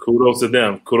 Definitely. Kudos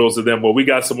to them. Well, we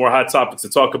got some more hot topics to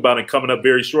talk about, and coming up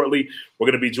very shortly, we're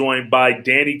going to be joined by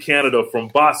Danny Canada from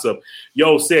Boss-Up.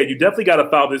 Yo, said you definitely got to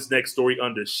file this next story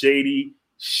under shady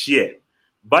shit.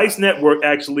 Vice Network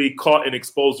actually caught and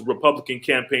exposed the Republican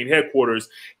campaign headquarters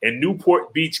in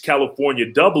Newport Beach,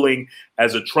 California, doubling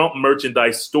as a Trump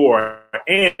merchandise store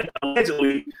and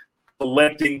allegedly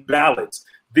collecting ballots.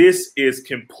 This is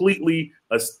completely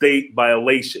a state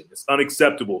violation. It's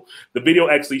unacceptable. The video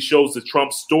actually shows the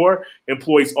Trump store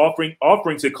employees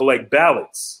offering to collect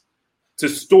ballots to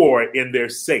store in their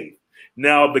safe.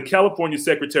 Now, the California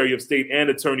Secretary of State and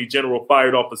Attorney General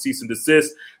fired off a cease and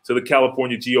desist to the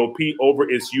California GOP over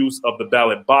its use of the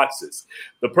ballot boxes.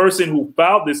 The person who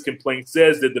filed this complaint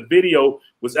says that the video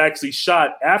was actually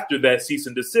shot after that cease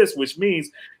and desist, which means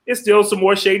it's still some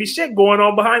more shady shit going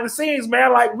on behind the scenes,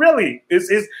 man. Like, really? Is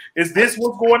this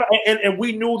what's going on? And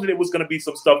we knew that it was going to be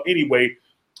some stuff anyway.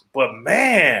 But,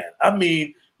 man, I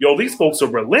mean, yo, these folks are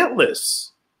relentless.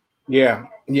 Yeah,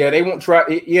 they won't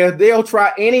try. Yeah, they'll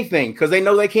try anything because they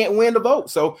know they can't win the vote.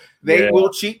 So they will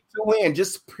cheat to win,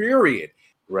 just period.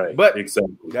 Right. But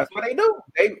exactly. That's what they do.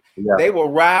 They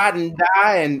will ride and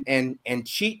die and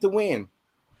cheat to win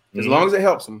as long as it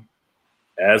helps them.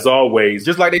 As always.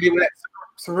 Just like they did with that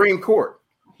Supreme Court.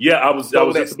 Yeah, I was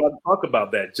just about to talk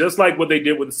about that. Just like what they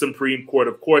did with the Supreme Court.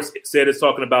 Of course, it said it's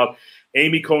talking about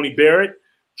Amy Coney Barrett,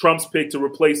 Trump's pick to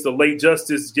replace the late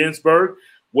Justice Ginsburg,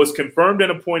 was confirmed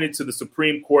and appointed to the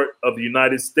Supreme Court of the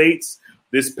United States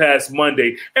this past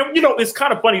Monday. And, you know, it's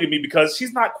kind of funny to me because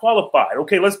she's not qualified.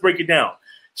 Okay, let's break it down.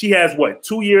 She has,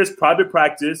 2 years private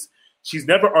practice. She's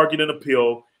never argued an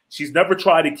appeal. She's never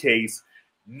tried a case.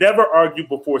 never argued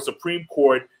before Supreme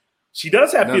Court. She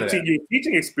does have 15 years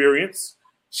teaching experience.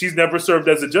 She's never served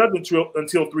as a judge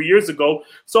until 3 years ago.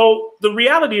 So the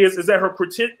reality is that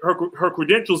her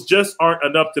credentials just aren't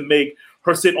enough to make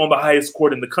her sit on the highest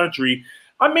court in the country.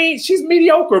 I mean, she's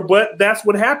mediocre, but that's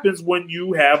what happens when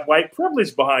you have white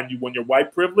privilege behind you. When you're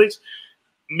white privileged,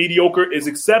 mediocre is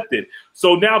accepted.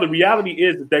 So now the reality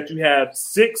is that you have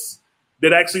 6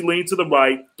 that actually lean to the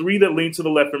right, 3 that lean to the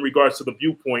left in regards to the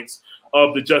viewpoints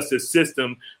of the justice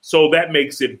system. So that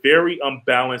makes it very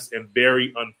unbalanced and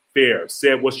very unfair.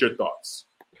 Seb, what's your thoughts?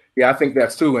 Yeah, I think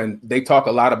that's too. And they talk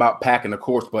a lot about packing the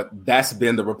courts, but that's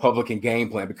been the Republican game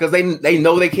plan because they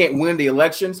know they can't win the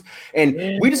elections. And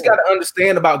we just got to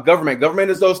understand about government.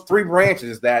 Government is those 3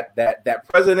 branches, that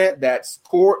president, that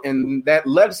court, and that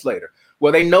legislator.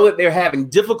 Well, they know that they're having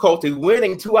difficulty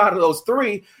winning 2 out of those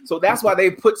 3. So that's why they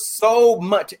put so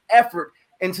much effort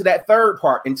into that third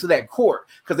part, into that court,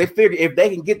 because they figure if they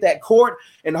can get that court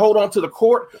and hold on to the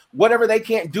court, whatever they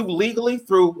can't do legally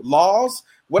through laws,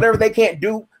 whatever they can't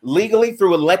do legally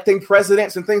through electing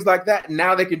presidents and things like that,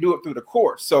 now they can do it through the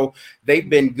court. So they've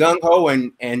been gung-ho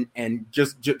and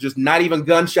just not even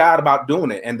gun-shy about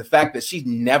doing it. And the fact that she's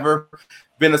never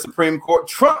been a Supreme Court,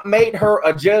 Trump made her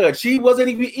a judge. She wasn't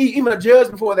even a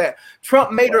judge before that.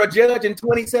 Trump made her a judge in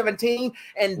 2017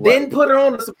 and then put her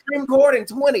on the Supreme Court in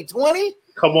 2020.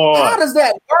 Come on. How does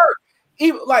that work?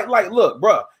 Even like, look,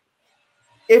 bro,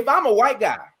 if I'm a white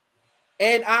guy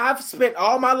and I've spent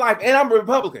all my life, and I'm a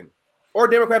Republican or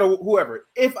Democrat or whoever,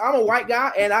 if I'm a white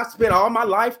guy and I spent all my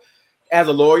life as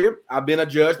a lawyer, I've been a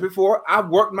judge before, I've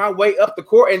worked my way up the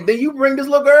court, and then you bring this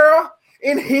little girl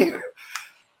in here,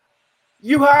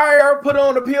 you hire her, put her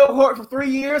on the appeal court for 3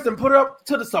 years and put her up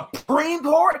to the Supreme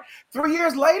Court 3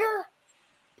 years later?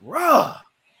 Bruh.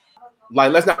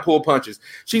 Like, let's not pull punches.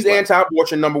 She's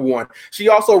anti-abortion, number 1. She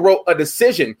also wrote a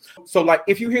decision. So, like,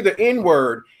 if you hear the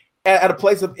N-word at a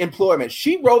place of employment,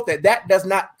 she wrote that does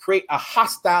not create a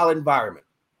hostile environment.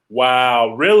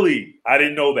 Wow, really? I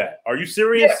didn't know that. Are you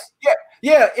serious?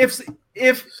 Yeah. If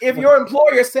your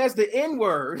employer says the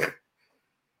N-word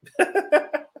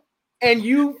and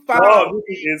you file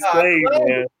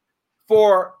man,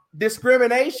 for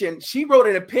discrimination, she wrote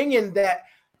an opinion that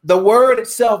the word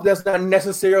itself does not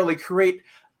necessarily create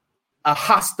a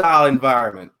hostile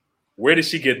environment. Where did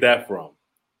she get that from?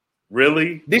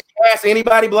 Really? Did she ask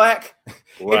anybody black?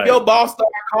 Right. If your boss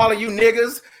started calling you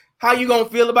niggas, how you gonna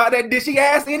feel about that? Did she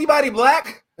ask anybody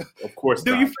black? Of course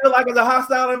Do not. you feel like it's a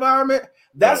hostile environment?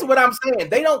 That's what I'm saying.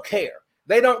 They don't care.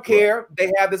 They don't care.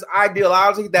 They have this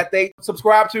ideology that they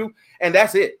subscribe to, and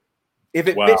that's it. If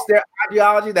it fits their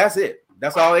ideology, that's it.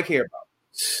 That's all they care about.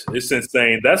 It's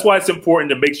insane. That's why it's important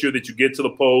to make sure that you get to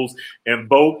the polls and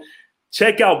vote.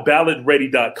 Check out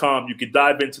ballotready.com. You can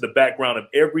dive into the background of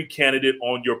every candidate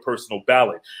on your personal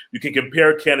ballot. You can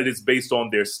compare candidates based on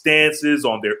their stances,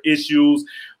 on their issues,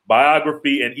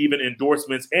 biography, and even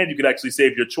endorsements. And you can actually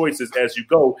save your choices as you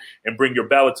go and bring your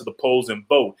ballot to the polls and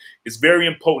vote. It's very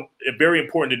important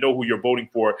to know who you're voting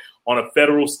for on a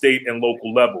federal, state, and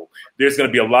local level. There's going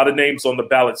to be a lot of names on the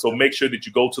ballot, so make sure that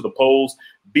you go to the polls,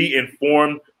 be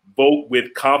informed, vote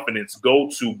with confidence. Go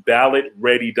to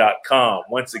ballotready.com.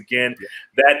 Once again,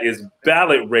 that is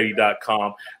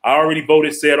ballotready.com. I already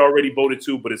voted, said already voted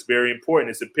too, but it's very important.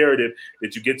 It's imperative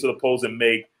that you get to the polls and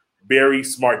make very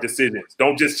smart decisions.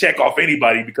 Don't just check off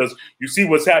anybody, because you see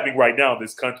what's happening right now in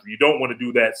this country. You don't want to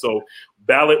do that. So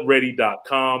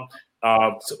ballotready.com.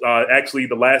 Actually,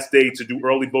 the last day to do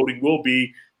early voting will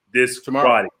be this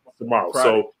Friday.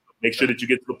 So make sure that you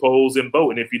get to the polls and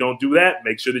vote. And if you don't do that,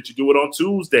 make sure that you do it on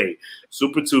Tuesday,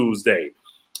 Super Tuesday.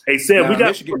 Hey, Sam, we got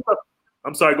Michigan.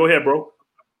 I'm sorry. Go ahead, bro.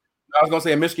 I was going to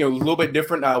say in Michigan, it was a little bit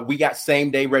different. We got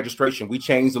same-day registration. We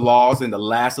changed the laws in the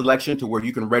last election to where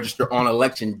you can register on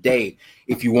election day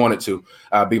if you wanted to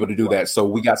be able to do that. So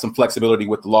we got some flexibility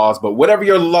with the laws. But whatever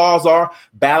your laws are,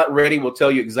 Ballot Ready will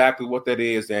tell you exactly what that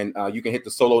is. And you can hit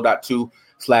the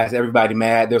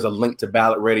solo.2/everybody-mad. There's a link to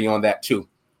Ballot Ready on that too.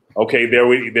 Okay, there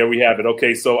we have it.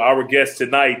 Okay, so our guest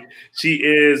tonight, she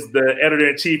is the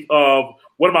editor-in-chief of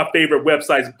one of my favorite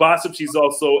websites, Bossip. She's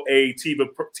also a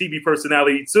TV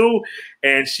personality too,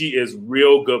 and she is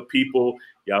real good people.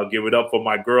 Y'all give it up for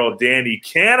my girl, Danny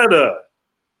Canada.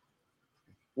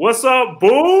 What's up,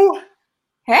 boo?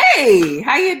 Hey,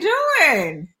 how you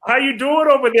doing? How you doing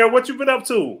over there? What you been up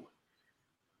to?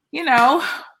 You know,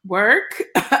 work.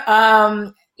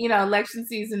 Election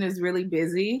season is really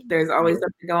busy. There's always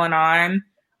something going on.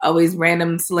 Always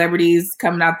random celebrities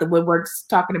coming out the woodworks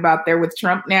talking about they're with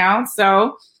Trump now.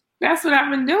 So that's what I've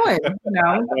been doing.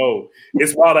 Oh,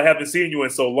 it's wild. I haven't seen you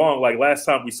in so long. Like last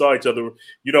time we saw each other,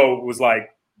 it was like,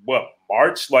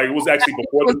 March. Like it was actually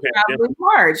before the pandemic.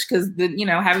 March, because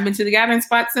haven't been to the gathering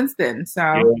spot since then. So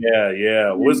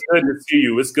yeah. Well, it's good to see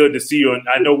you. It's good to see you, and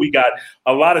I know we got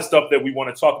a lot of stuff that we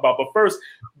want to talk about. But first,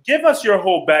 give us your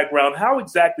whole background. How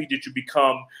exactly did you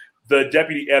become the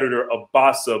deputy editor of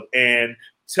Bossip, and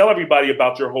tell everybody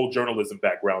about your whole journalism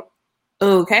background?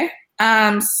 Okay.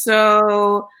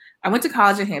 So I went to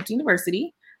college at Hampton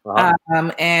University,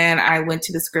 and I went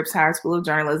to the Scripps Howard School of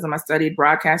Journalism. I studied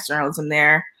broadcast journalism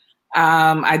there.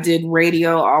 I did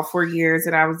radio all 4 years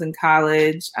that I was in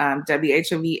college,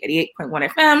 WHOV 88.1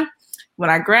 FM. When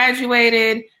I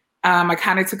graduated, I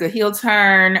kind of took a heel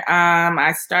turn.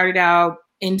 I started out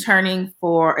interning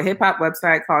for a hip-hop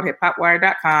website called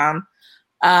hiphopwire.com.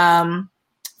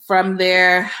 From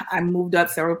there, I moved up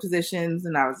several positions,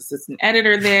 and I was assistant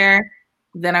editor there.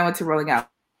 Then I went to Rolling Out.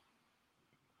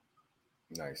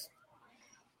 Nice.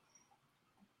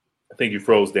 I think you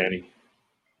froze, Danny. I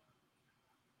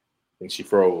think she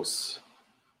froze.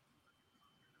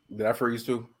 Did I freeze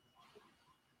too?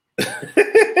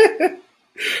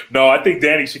 No, I think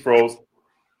Danny, she froze.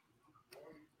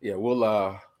 Yeah,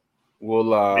 we'll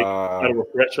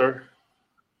refresh her.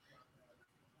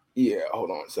 Yeah, hold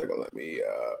on a second. Let me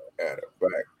add her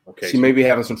back. Okay. She may be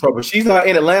having some trouble. She's in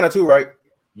Atlanta too, right?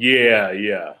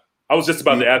 Yeah. I was just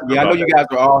about to ask. Yeah, I know you guys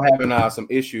are all having some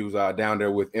issues down there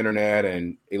with internet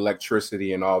and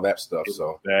electricity and all that stuff. It's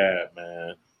so bad,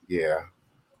 man. Yeah,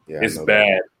 it's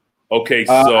bad. Okay,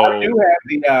 so I do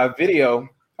have the video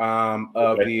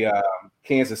of the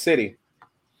Kansas City,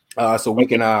 so we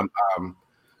can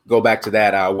go back to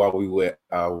that while we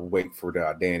wait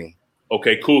for Danny.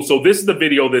 Okay, cool. So this is the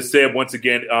video that said, once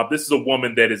again, this is a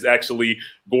woman that is actually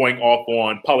going off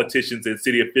on politicians and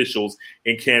city officials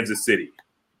in Kansas City.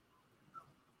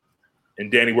 And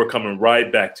Danny, we're coming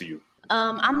right back to you.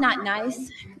 I'm not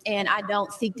nice, and I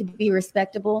don't seek to be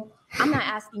respectable. I'm not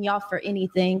asking y'all for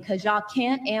anything because y'all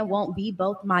can't and won't be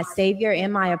both my savior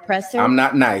and my oppressor. I'm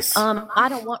not nice. I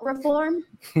don't want reform.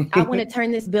 I want to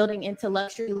turn this building into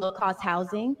luxury, low-cost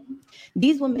housing.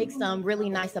 These will make some really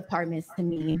nice apartments to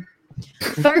me.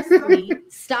 Firstly,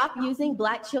 stop using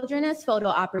Black children as photo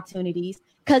opportunities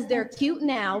because they're cute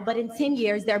now, but in 10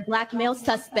 years, they're Black male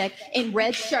suspect in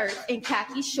red shirts and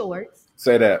khaki shorts.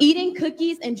 Say that. Eating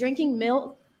cookies and drinking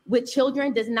milk with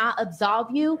children does not absolve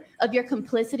you of your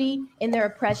complicity in their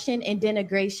oppression and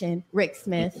denigration, Rick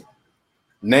Smith.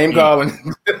 Name calling.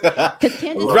 Drop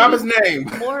his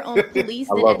name. More on police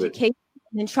and education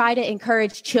and try to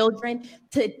encourage children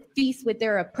to feast with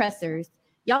their oppressors.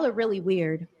 Y'all are really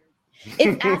weird.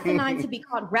 It's asinine to be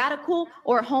called radical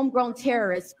or homegrown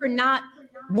terrorists for not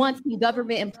wanting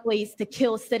government employees to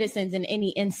kill citizens in any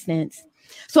instance.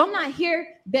 So I'm not here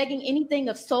begging anything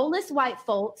of soulless white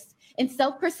folks and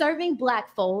self-preserving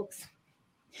Black folks.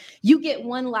 You get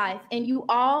one life, and you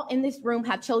all in this room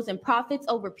have chosen profits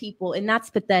over people, and that's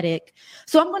pathetic.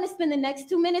 So I'm going to spend the next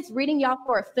 2 minutes reading y'all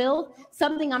for a fill,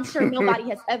 something I'm sure nobody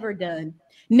has ever done.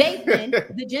 Nathan,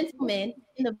 the gentleman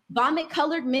in the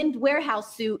vomit-colored men's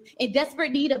warehouse suit in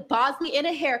desperate need of Bosley and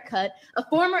a haircut, a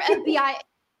former FBI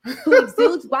who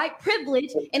exudes white privilege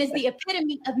and is the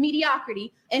epitome of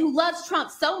mediocrity, and who loves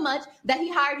Trump so much that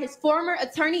he hired his former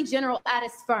attorney general at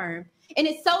his firm. And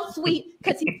it's so sweet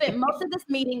because he spent most of this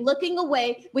meeting looking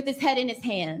away with his head in his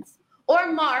hands.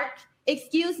 Or Mark,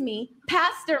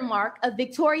 Pastor Mark of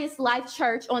Victorious Life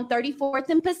Church on 34th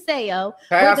and Paseo,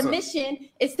 where the mission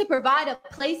is to provide a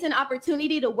place and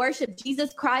opportunity to worship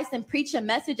Jesus Christ and preach a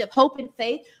message of hope and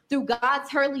faith through God's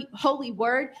holy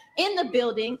word in the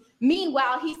building.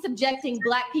 Meanwhile, he's subjecting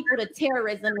Black people to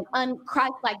terrorism and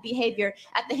unchristlike behavior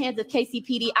at the hands of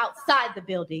KCPD outside the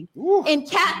building. Ooh. And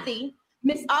Kathy,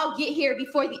 Miss, I'll get here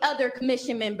before the other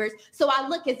commission members, so I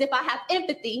look as if I have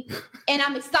empathy, and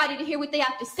I'm excited to hear what they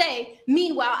have to say.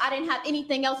 Meanwhile, I didn't have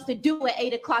anything else to do at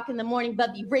 8 o'clock in the morning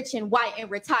but be rich and white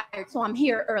and retired, so I'm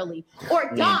here early.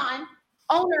 Or Don,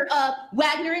 owner of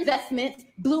Wagner Investments,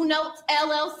 Blue Notes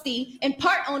LLC, and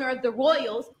part owner of the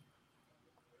Royals.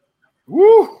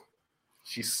 Woo!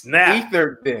 She snapped.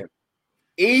 Ethered them.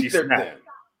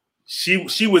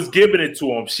 She was giving it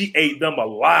to him. She ate them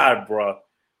alive, bro.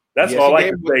 That's all I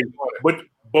can say.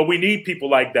 But we need people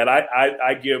like that.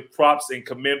 I give props and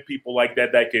commend people like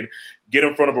that can get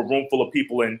in front of a room full of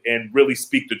people and really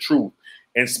speak the truth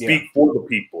and speak for the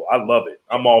people. I love it.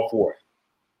 I'm all for it.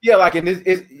 Yeah,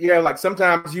 like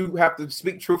sometimes you have to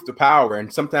speak truth to power,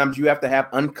 and sometimes you have to have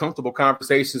uncomfortable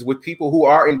conversations with people who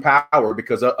are in power,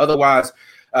 because otherwise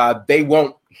they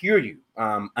won't hear you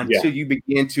until you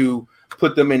begin to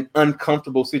put them in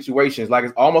uncomfortable situations. Like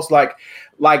it's almost like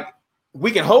we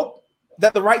can hope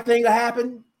that the right thing will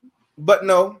happen, but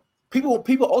no, people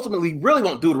ultimately really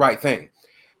won't do the right thing.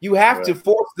 You have to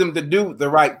force them to do the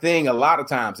right thing a lot of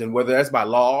times. And whether that's by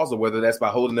laws or whether that's by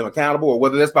holding them accountable or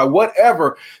whether that's by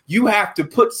whatever, you have to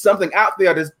put something out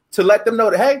there to let them know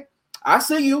that, hey, I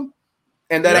see you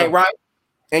and that ain't right.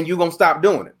 And you're going to stop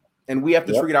doing it. And we have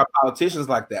to treat our politicians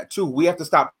like that, too. We have to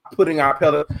stop putting our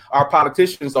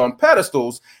politicians on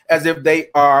pedestals as if they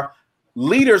are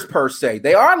leaders per se.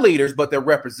 They are leaders, but they're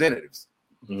representatives.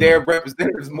 They're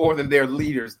representatives more than they're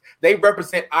leaders. They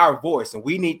represent our voice, and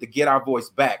we need to get our voice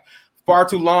back. Far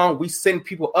too long, we send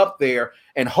people up there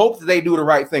and hope that they do the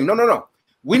right thing. No.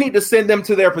 We need to send them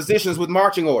to their positions with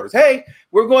marching orders. Hey,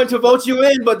 we're going to vote you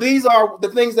in, but these are the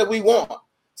things that we want.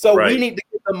 So we need to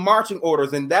get the marching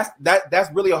orders, and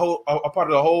that's really a part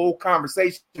of the whole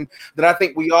conversation that I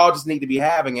think we all just need to be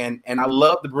having. And I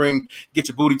love to bring Get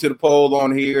Your Booty to the Poll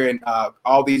on here, and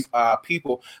all these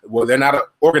people. Well, they're not an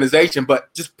organization,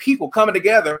 but just people coming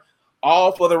together,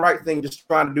 all for the right thing, just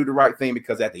trying to do the right thing.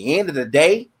 Because at the end of the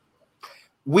day,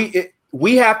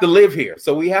 we have to live here,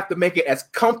 so we have to make it as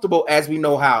comfortable as we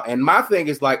know how. And my thing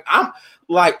is I'm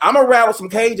gonna rattle some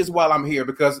cages while I'm here,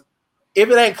 because if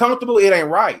it ain't comfortable, it ain't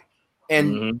right.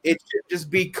 And it should just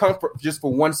be comfort just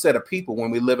for one set of people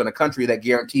when we live in a country that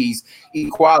guarantees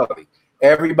equality.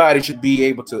 Everybody should be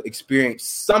able to experience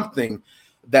something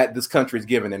that this country is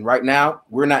giving. And right now,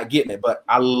 we're not getting it. But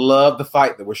I love the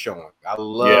fight that we're showing. I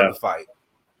love the fight.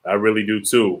 I really do,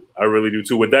 too.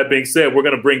 With that being said, we're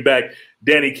going to bring back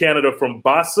Danny Canada from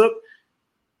Bosup.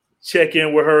 Check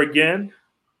in with her again.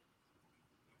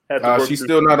 She's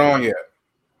still not on yet.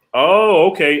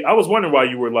 Oh, okay. I was wondering why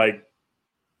you were like,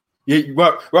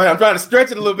 right. I'm trying to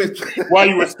stretch it a little bit. While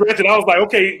you were stretching, I was like,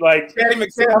 okay, like Patty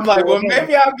McSally. I'm like, well,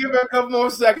 maybe I'll give her a couple more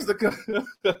seconds to come.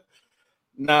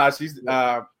 Nah, she's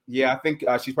I think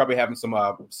she's probably having some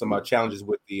challenges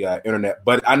with the internet.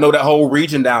 But I know that whole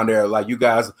region down there, like you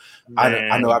guys,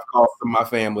 I know I've called from my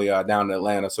family down in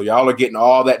Atlanta, so y'all are getting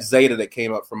all that Zeta that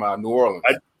came up from New Orleans.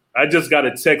 I just got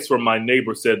a text from my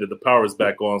neighbor, said that the power is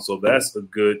back on, so that's a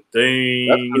good thing.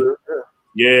 That's good.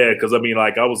 Yeah, because I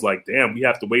was like, damn, we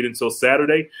have to wait until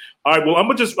Saturday. All right, well, I'm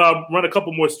gonna just run a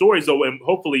couple more stories though, and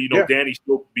hopefully, Danny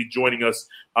will be joining us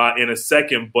in a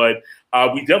second. But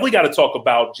we definitely got to talk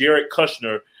about Jared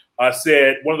Kushner.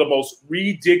 Said one of the most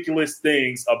ridiculous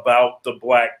things about the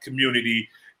Black community.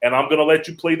 And I'm going to let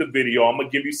you play the video. I'm going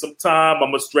to give you some time.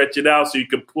 I'm going to stretch it out so you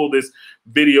can pull this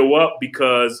video up,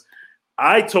 because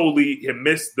I totally had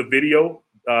missed the video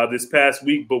this past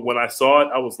week. But when I saw it,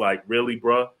 I was like, really,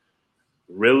 bruh?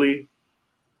 Really?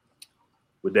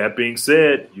 With that being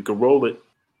said, you can roll it.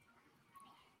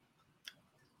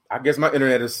 I guess my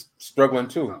internet is struggling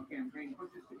too.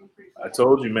 I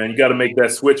told you, man. You got to make that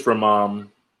switch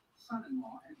from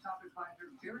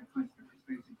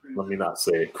let me not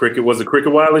say it. Cricket. Was it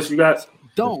Cricket Wireless you got?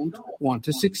 Don't want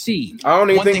to succeed. I don't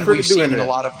even think Cricket doing in that. A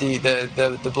lot of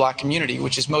the Black community,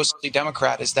 which is mostly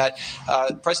Democrat, is that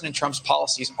President Trump's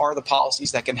policies are the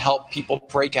policies that can help people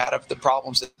break out of the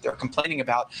problems that they're complaining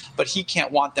about. But he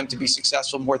can't want them to be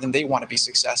successful more than they want to be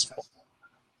successful.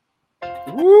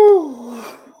 Woo!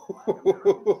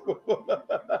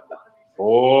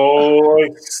 Boy,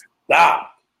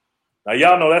 stop. Now,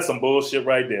 y'all know that's some bullshit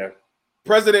right there.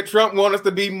 President Trump wants us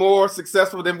to be more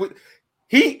successful than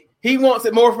he wants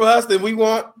it more for us than we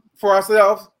want for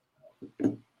ourselves.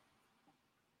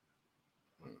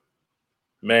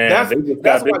 Man, they just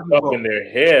got this stuff in their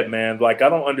head, man. Like, I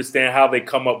don't understand how they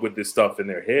come up with this stuff in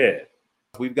their head.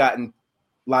 We've gotten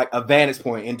like a vantage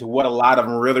point into what a lot of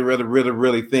them really, really, really,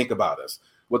 really think about us.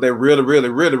 What they really, really,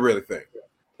 really, really think.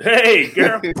 Hey,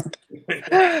 girl.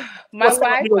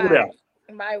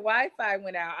 My Wi-Fi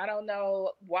went out. I don't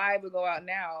know why it would go out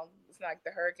now. It's not like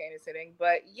the hurricane is hitting.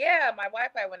 But yeah, my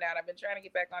Wi-Fi went out. I've been trying to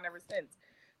get back on ever since.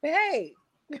 But hey.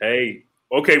 Hey.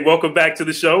 Okay, welcome back to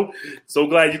the show. So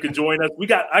glad you could join us.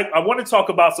 I want to talk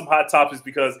about some hot topics,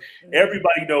 because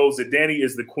everybody knows that Danny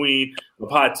is the queen of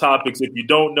hot topics. If you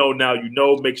don't know now, you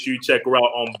know. Make sure you check her out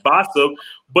on Bosup.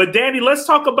 But Danny, let's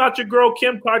talk about your girl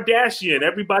Kim Kardashian.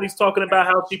 Everybody's talking about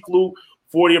how she flew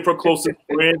 40 of her closest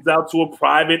friends out to a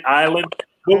private island.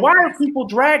 But why are people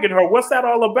dragging her? What's that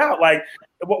all about? Like,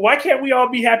 why can't we all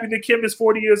be happy that Kim is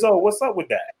 40 years old? What's up with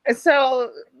that?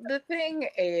 So the thing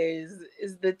is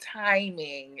the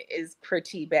timing is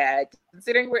pretty bad.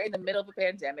 Considering we're in the middle of a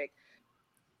pandemic,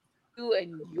 you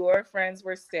and your friends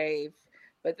were safe,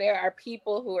 but there are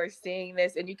people who are seeing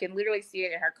this, and you can literally see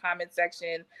it in her comment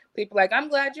section. People like, I'm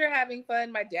glad you're having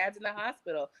fun. My dad's in the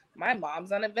hospital. My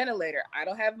mom's on a ventilator. I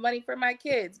don't have money for my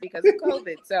kids because of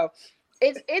COVID. So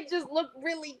it just looked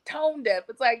really tone deaf.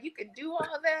 It's like, you can do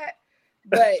all that,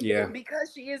 but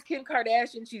because she is Kim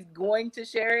Kardashian, she's going to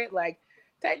share it. Like,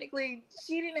 technically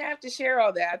she didn't have to share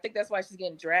all that. I think that's why she's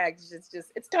getting dragged.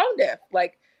 It's tone deaf.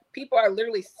 Like, people are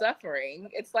literally suffering.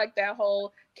 It's like that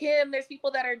whole Kim, there's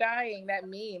people that are dying, that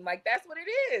meme. Like, that's what it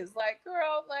is. Like,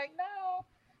 girl, like, no.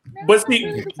 But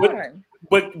see,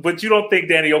 but you don't think,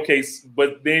 Danny, okay,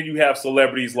 but then you have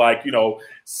celebrities like, you know,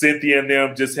 Cynthia and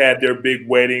them just had their big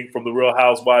wedding from the Real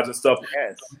Housewives and stuff.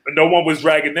 Yes. No one was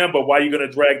dragging them, but why are you going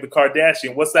to drag the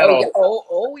Kardashian? What's that all?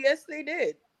 Oh, yes, they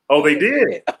did. Oh, they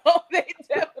did? Oh, they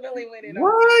definitely went in.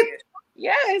 What?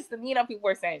 Yes, and you know, people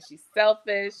were saying she's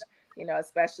selfish, you know,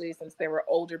 especially since there were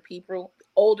older people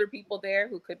there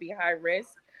who could be high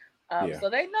risk. So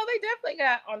they definitely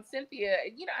got on Cynthia,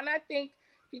 you know, and I think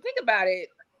if you think about it,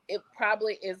 it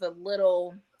probably is a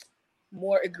little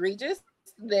more egregious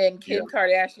than Kim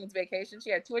Kardashian's vacation. She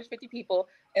had 250 people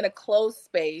in a closed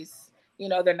space. You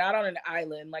know, they're not on an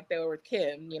island like they were with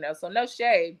Kim, you know, so no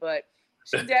shade, but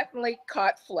she definitely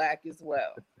caught flack as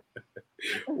well.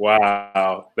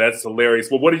 Wow, that's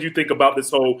hilarious. Well, what did you think about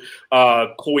this whole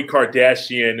Khloe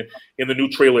Kardashian in the new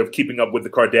trailer of Keeping Up with the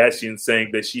Kardashians saying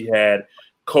that she had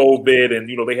COVID and,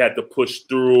 you know, they had to push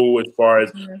through as far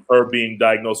as her being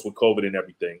diagnosed with COVID and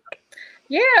everything?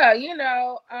 Yeah, you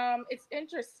know, it's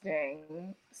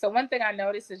interesting. So one thing I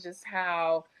noticed is just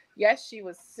how, yes, she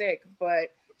was sick, but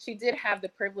she did have the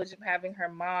privilege of having her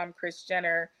mom, Kris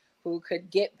Jenner, who could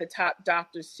get the top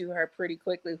doctors to her pretty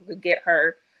quickly, who could get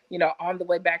her, you know, on the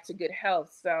way back to good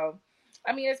health. So,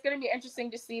 I mean, it's going to be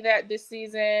interesting to see that this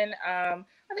season. I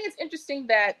think it's interesting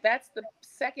that that's the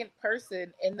second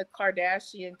person in the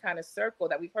Kardashian kind of circle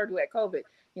that we've heard who had COVID.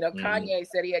 You know, Kanye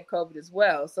said he had COVID as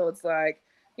well. So it's like,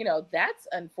 you know, that's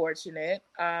unfortunate.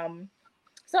 So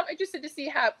I'm interested to see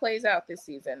how it plays out this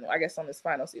season, I guess on this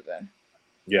final season.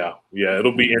 Yeah,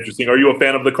 it'll be interesting. Are you a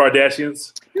fan of the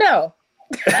Kardashians? No.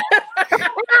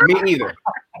 Me either.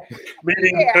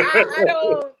 Yeah,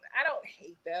 I don't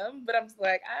hate them, but I'm just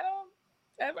like,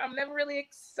 I'm never really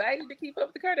excited to keep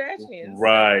up with the Kardashians.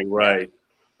 Right.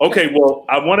 Okay, well,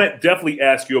 I want to definitely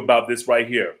ask you about this right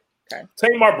here. Okay.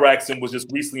 Tamar Braxton was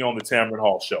just recently on the Tamron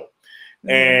Hall show.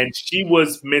 And she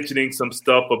was mentioning some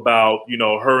stuff about, you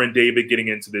know, her and David getting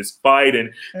into this fight.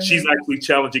 And she's actually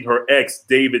challenging her ex,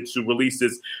 David, to release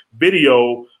this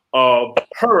video of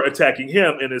her attacking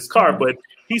him in his car. But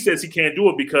he says he can't do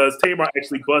it because Tamar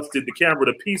actually busted the camera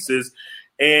to pieces.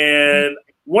 And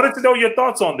wanted to know your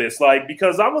thoughts on this. Like,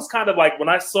 because I was kind of like, when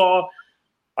I saw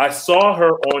her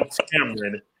on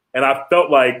Tamron, and I felt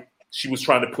like she was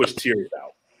trying to push tears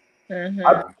out.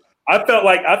 I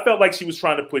felt like she was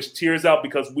trying to push tears out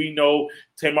because we know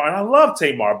Tamar, and I love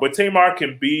Tamar, but Tamar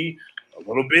can be a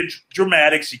little bit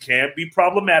dramatic. She can be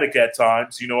problematic at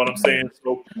times. You know what I'm saying?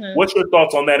 So what's your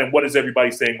thoughts on that, and what is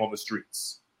everybody saying on the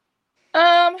streets?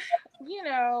 You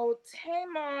know,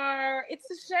 Tamar, it's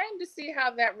a shame to see how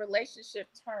that relationship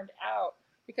turned out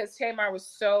because Tamar was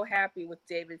so happy with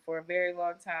David for a very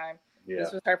long time. Yeah.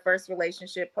 This was her first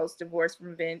relationship post-divorce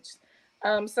from Vince.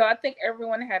 So I think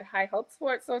everyone had high hopes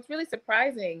for it. So it's really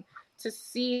surprising to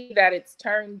see that it's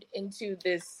turned into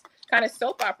this kind of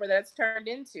soap opera that it's turned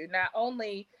into. Not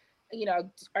only, you know,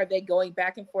 are they going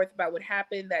back and forth about what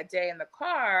happened that day in the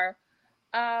car,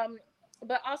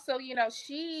 but also, you know,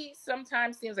 she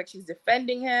sometimes seems like she's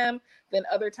defending him. Then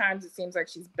other times it seems like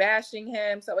she's bashing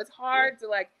him. So it's hard to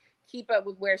like keep up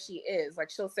with where she is.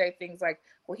 Like she'll say things like,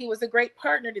 well, he was a great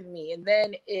partner to me. And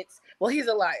then it's, well, he's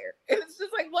a liar. And it's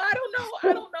just like, well, I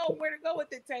don't know where to go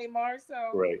with it, Tamar. So,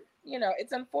 you know,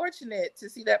 it's unfortunate to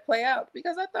see that play out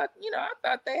because I thought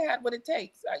they had what it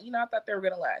takes. I thought they were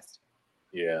going to last.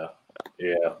 Yeah.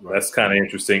 That's kind of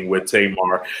interesting with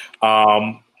Tamar.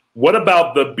 What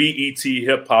about the BET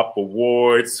Hip Hop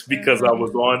Awards? Because I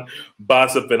was on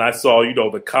Gossip and I saw, you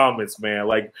know, the comments, man.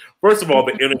 Like, first of all,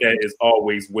 the internet is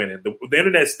always winning. The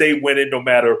internet stay winning no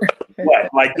matter what.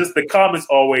 Like, just the comments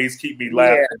always keep me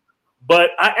laughing. Yeah.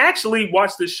 But I actually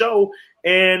watched the show,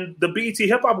 and the BET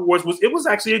Hip Hop Awards was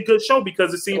actually a good show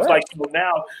because it seems like, you know,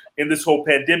 now in this whole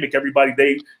pandemic,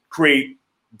 they create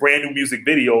brand new music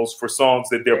videos for songs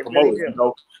that they're promoting, you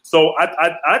know. So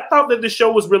I thought that the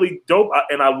show was really dope,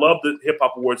 and I love the Hip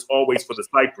Hop Awards always for the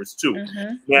ciphers too.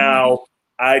 Now,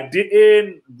 I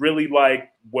didn't really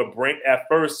like what at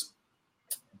first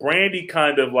Brandy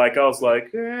kind of like, I was like,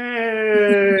 you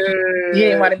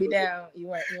didn't want to be down. You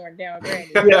weren't down with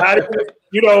Brandy. Yeah,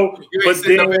 you know, but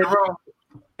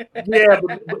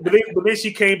then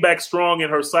she came back strong in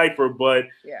her cipher. But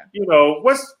you know,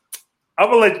 I'm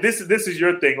gonna let this is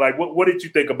your thing. Like, what did you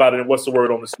think about it, and what's the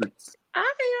word on the streets? I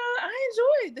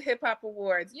enjoyed the Hip Hop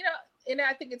Awards. You know,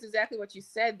 I think it's exactly what you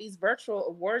said. These virtual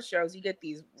award shows, you get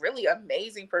these really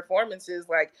amazing performances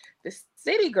like the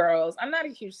City Girls. I'm not a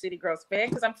huge City Girls fan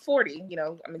because I'm 40,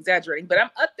 I'm exaggerating, but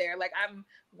I'm up there. Like, I'm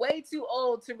way too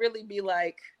old to really be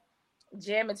like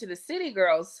jamming to the City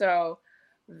Girls. So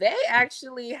they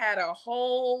actually had a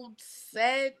whole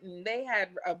set and they had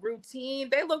a routine.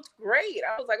 They looked great.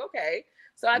 I was like, okay.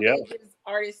 So I think it gives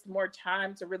artists more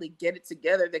time to really get it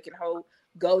together. They can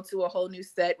go to a whole new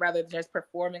set rather than just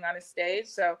performing on a stage.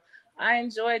 So I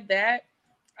enjoyed that.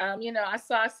 I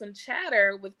saw some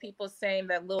chatter with people saying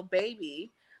that Lil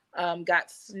Baby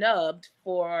got snubbed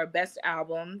for Best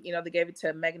Album. They gave it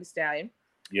to Megan Thee Stallion.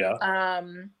 Yeah.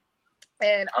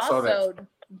 And also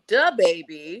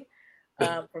DaBaby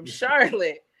from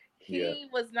Charlotte. He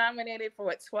was nominated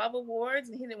for 12 awards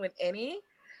and he didn't win any.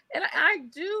 And I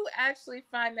do actually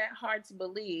find that hard to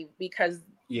believe because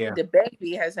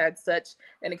DaBaby has had such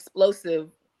an explosive,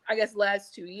 I guess,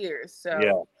 last 2 years.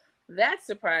 So that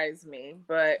surprised me.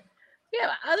 But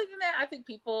yeah, other than that, I think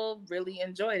people really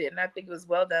enjoyed it. And I think it was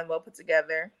well done, well put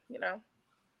together, Yeah.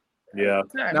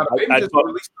 Now, DaBaby just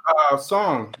released a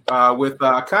song with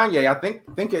Kanye. I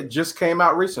think it just came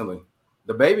out recently.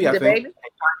 DaBaby, I think.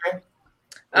 Kanye.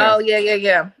 Oh,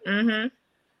 yeah. Mm-hmm.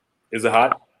 Is it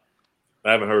hot?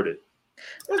 I haven't heard it.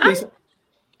 I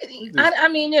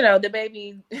mean,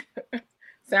 DaBaby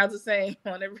sounds the same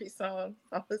on every song.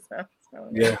 All the songs.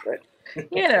 Yeah.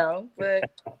 But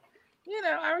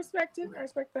I respect it. I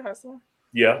respect the hustle.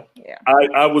 Yeah. Yeah.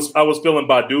 I was feeling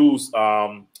Badu's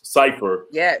Cypher.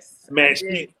 Yes. Man,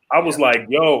 I was like,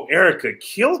 yo, Erica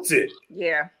killed it.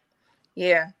 Yeah.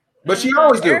 Yeah. But she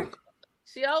always do.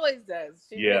 She always does.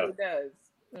 She really does.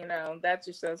 That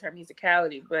just shows her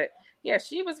musicality. But yeah,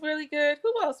 she was really good.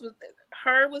 Who else was there?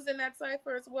 Her was in that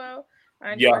Cypher as well.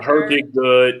 Her did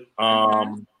good.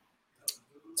 Tiana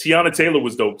Taylor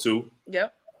was dope too.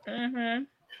 Yep. Mm-hmm.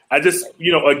 I just,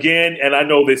 again, and I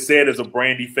know they said as a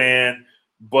Brandy fan,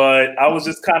 but I was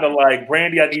just kind of like,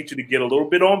 Brandy, I need you to get a little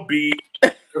bit on beat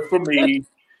for me.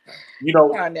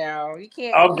 Oh, no, you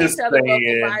can't. I'm just tell saying.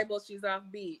 The local Bible she's off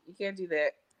beat. You can't do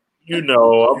that.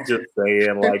 I'm just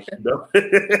saying, like,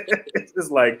 it's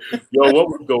just like, yo, what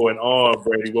was going on,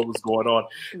 Brady? What was going on?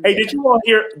 Hey, did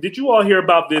you all hear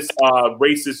about this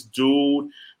racist dude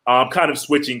kind of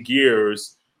switching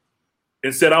gears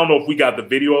and said, I don't know if we got the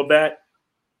video of that.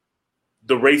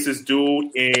 The racist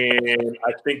dude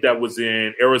I think that was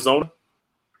in Arizona.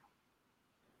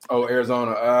 Oh,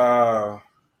 Arizona.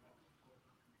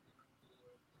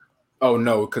 Oh,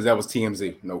 no, because that was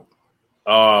TMZ. Nope.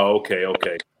 Oh, okay.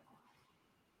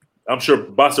 I'm sure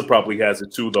Bassa probably has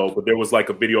it too, though. But there was like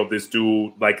a video of this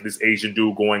dude, like this Asian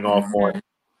dude, going off on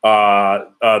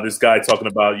this guy talking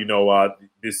about,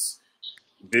 this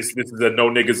is a no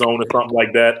nigga zone or something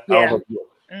like that. Yeah. I don't know.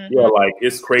 Like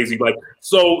it's crazy. Like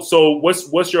so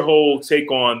what's your whole take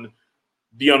on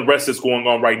the unrest that's going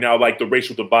on right now, like the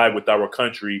racial divide with our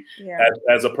country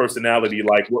as a personality?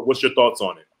 Like, what's your thoughts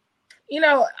on it?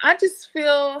 I just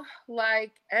feel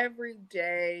like every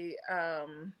day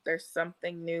there's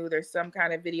something new. There's some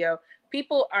kind of video.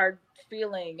 People are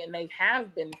feeling, and they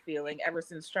have been feeling ever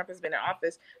since Trump has been in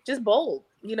office, just bold.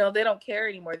 They don't care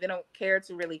anymore. They don't care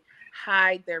to really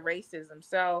hide their racism.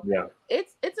 So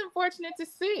it's unfortunate to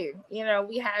see.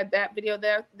 We had that video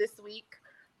there this week.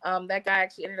 That guy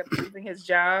actually ended up losing his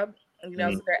job. So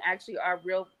there actually are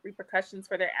real repercussions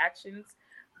for their actions.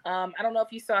 I don't know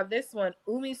if you saw this one.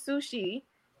 Umi Sushi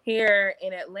here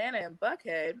in Atlanta and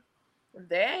Buckhead,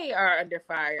 they are under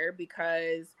fire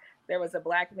because there was a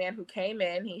black man who came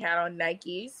in. He had on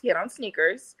Nikes. He had on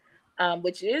sneakers,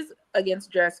 which is against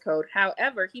dress code.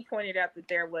 However, he pointed out that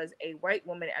there was a white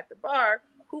woman at the bar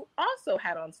who also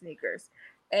had on sneakers.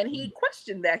 And he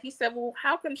questioned that. He said, well,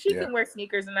 how come she can wear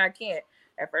sneakers and I can't?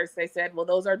 At first they said, well,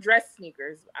 those are dress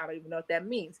sneakers. I don't even know what that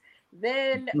means.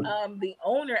 Then the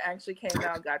owner actually came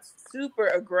out, got super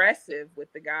aggressive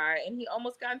with the guy, and he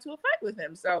almost got into a fight with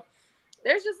him. So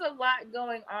there's just a lot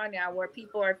going on now where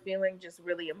people are feeling just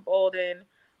really emboldened.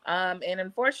 And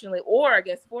unfortunately, or I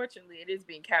guess fortunately, it is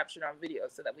being captured on video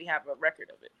so that we have a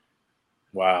record of it.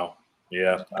 Wow.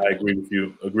 Yeah, I agree with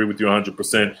you.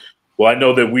 100%. Well, I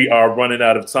know that we are running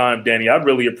out of time, Danny. I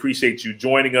really appreciate you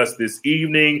joining us this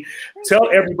evening.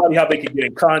 Tell everybody how they can get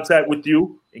in contact with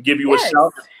you and give you a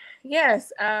shout.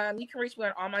 Yes, you can reach me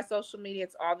on all my social media.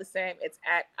 It's all the same. It's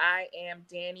at I am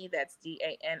Danny. That's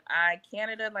DANI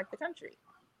Canada, like the country.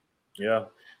 Yeah,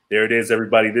 there it is,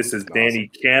 everybody. This is Danny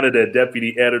Canada,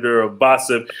 deputy editor of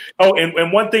Bossip. Oh,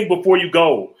 and one thing before you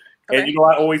go, and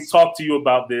I always talk to you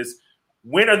about this.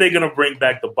 When are they going to bring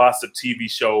back the Bossip TV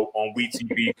show on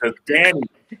WeTV? Because Danny,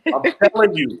 I'm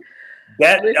telling you,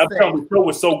 I'm telling you, the show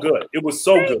was so good. It was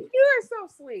so good. You are so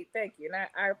sweet. Thank you. And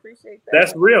I appreciate that.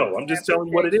 That's real. I'm just telling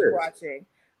you what it is. Watching.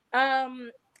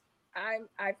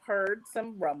 I've heard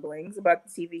some rumblings about the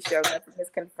TV show. Nothing is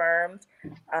confirmed.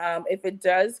 If it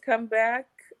does come back,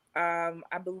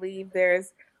 I believe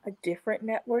there's a different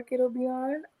network it'll be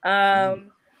on.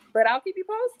 But I'll keep you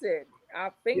posted.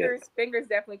 Fingers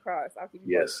definitely crossed. I'll keep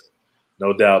you posted.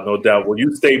 No doubt. Well,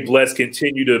 you stay blessed.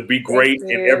 Continue to be great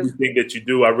in everything that you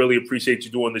do. I really appreciate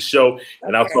you doing the show,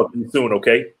 and I'll talk to you soon,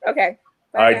 okay? Okay.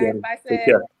 Bye. All right, Danny. Bye, take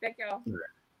care. Thank y'all.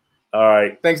 All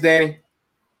right. Thanks, Danny.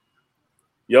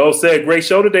 Yo, Said, great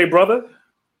show today, brother.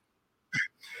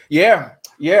 Yeah,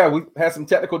 we had some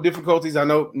technical difficulties. I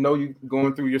know you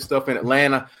going through your stuff in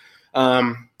Atlanta.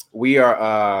 We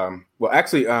are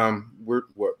we're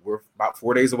about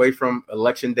 4 days away from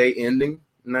Election Day ending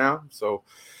now, so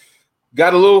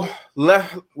got a little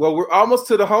left. Well, we're almost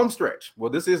to the home stretch. Well,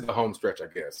 this is the home stretch, I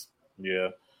guess. Yeah.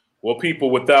 Well, people,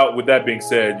 with that being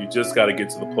said, you just got to get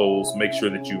to the polls. Make sure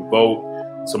that you vote.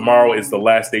 Tomorrow is the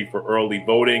last day for early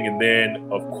voting. And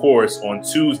then, of course, on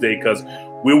Tuesday, because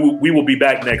we will be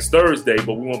back next Thursday,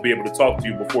 but we won't be able to talk to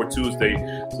you before Tuesday.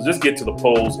 So just get to the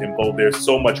polls and vote. There's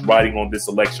so much riding on this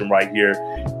election right here.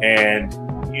 And,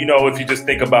 if you just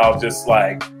think about just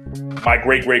like my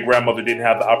great-great-grandmother didn't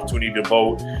have the opportunity to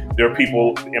vote. There are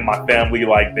people in my family,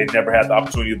 like, they never had the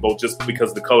opportunity to vote just because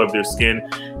of the color of their skin.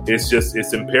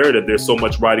 It's imperative. There's so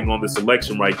much riding on this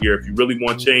election right here. If you really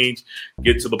want change,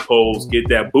 get to the polls, get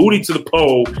that booty to the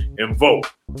poll, and vote,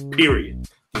 period.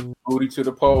 Booty to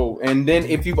the poll. And then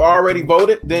if you've already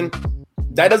voted, then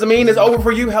that doesn't mean it's over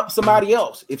for you. Help somebody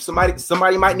else. If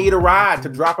somebody might need a ride to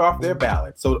drop off their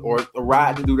ballot, or a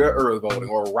ride to do their early voting,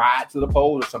 or a ride to the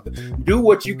polls or something. Do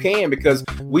what you can, because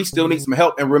we still need some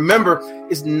help. And remember,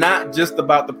 it's not just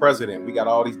about the president. We got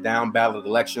all these down ballot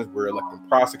elections. We're electing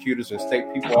prosecutors and state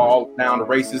people all down the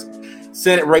races.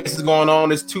 Senate races going on.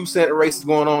 There's 2 Senate races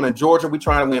going on in Georgia. We're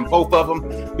trying to win both of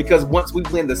them, because once we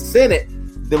win the Senate,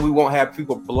 then we won't have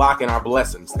people blocking our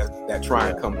blessings that try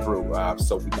and come through.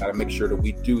 So we got to make sure that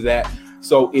we do that.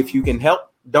 So if you can help,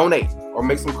 donate or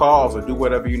make some calls or do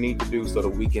whatever you need to do so that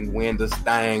we can win this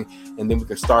thing, and then we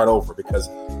can start over, because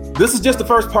this is just the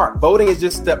first part. Voting is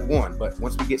just step 1. But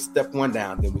once we get step 1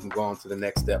 down, then we can go on to the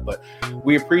next step. But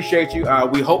we appreciate you.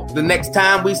 We hope the next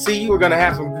time we see you, we're going to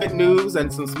have some good news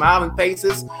and some smiling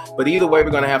faces. But either way,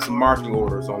 we're going to have some marching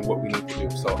orders on what we need to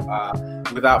do. So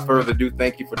without further ado,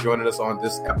 thank you for joining us on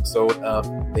this episode of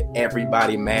the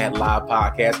Everybody Mad Live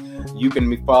podcast. You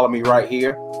can follow me right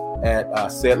here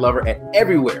at Said Lover at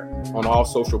everywhere on all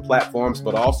social platforms,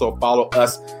 but also follow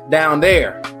us down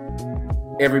there,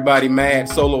 Everybody Mad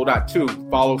Solo.2.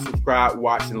 Follow, subscribe,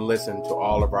 watch, and listen to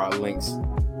all of our links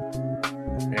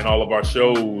and all of our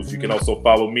shows. You can also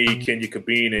follow me, Kenya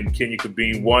Kabine, and Kenya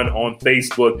Kabine 1 on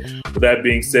Facebook. With that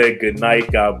being said, good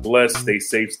night. God bless. Stay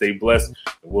safe. Stay blessed.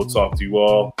 And we'll talk to you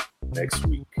all next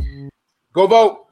week. Go vote.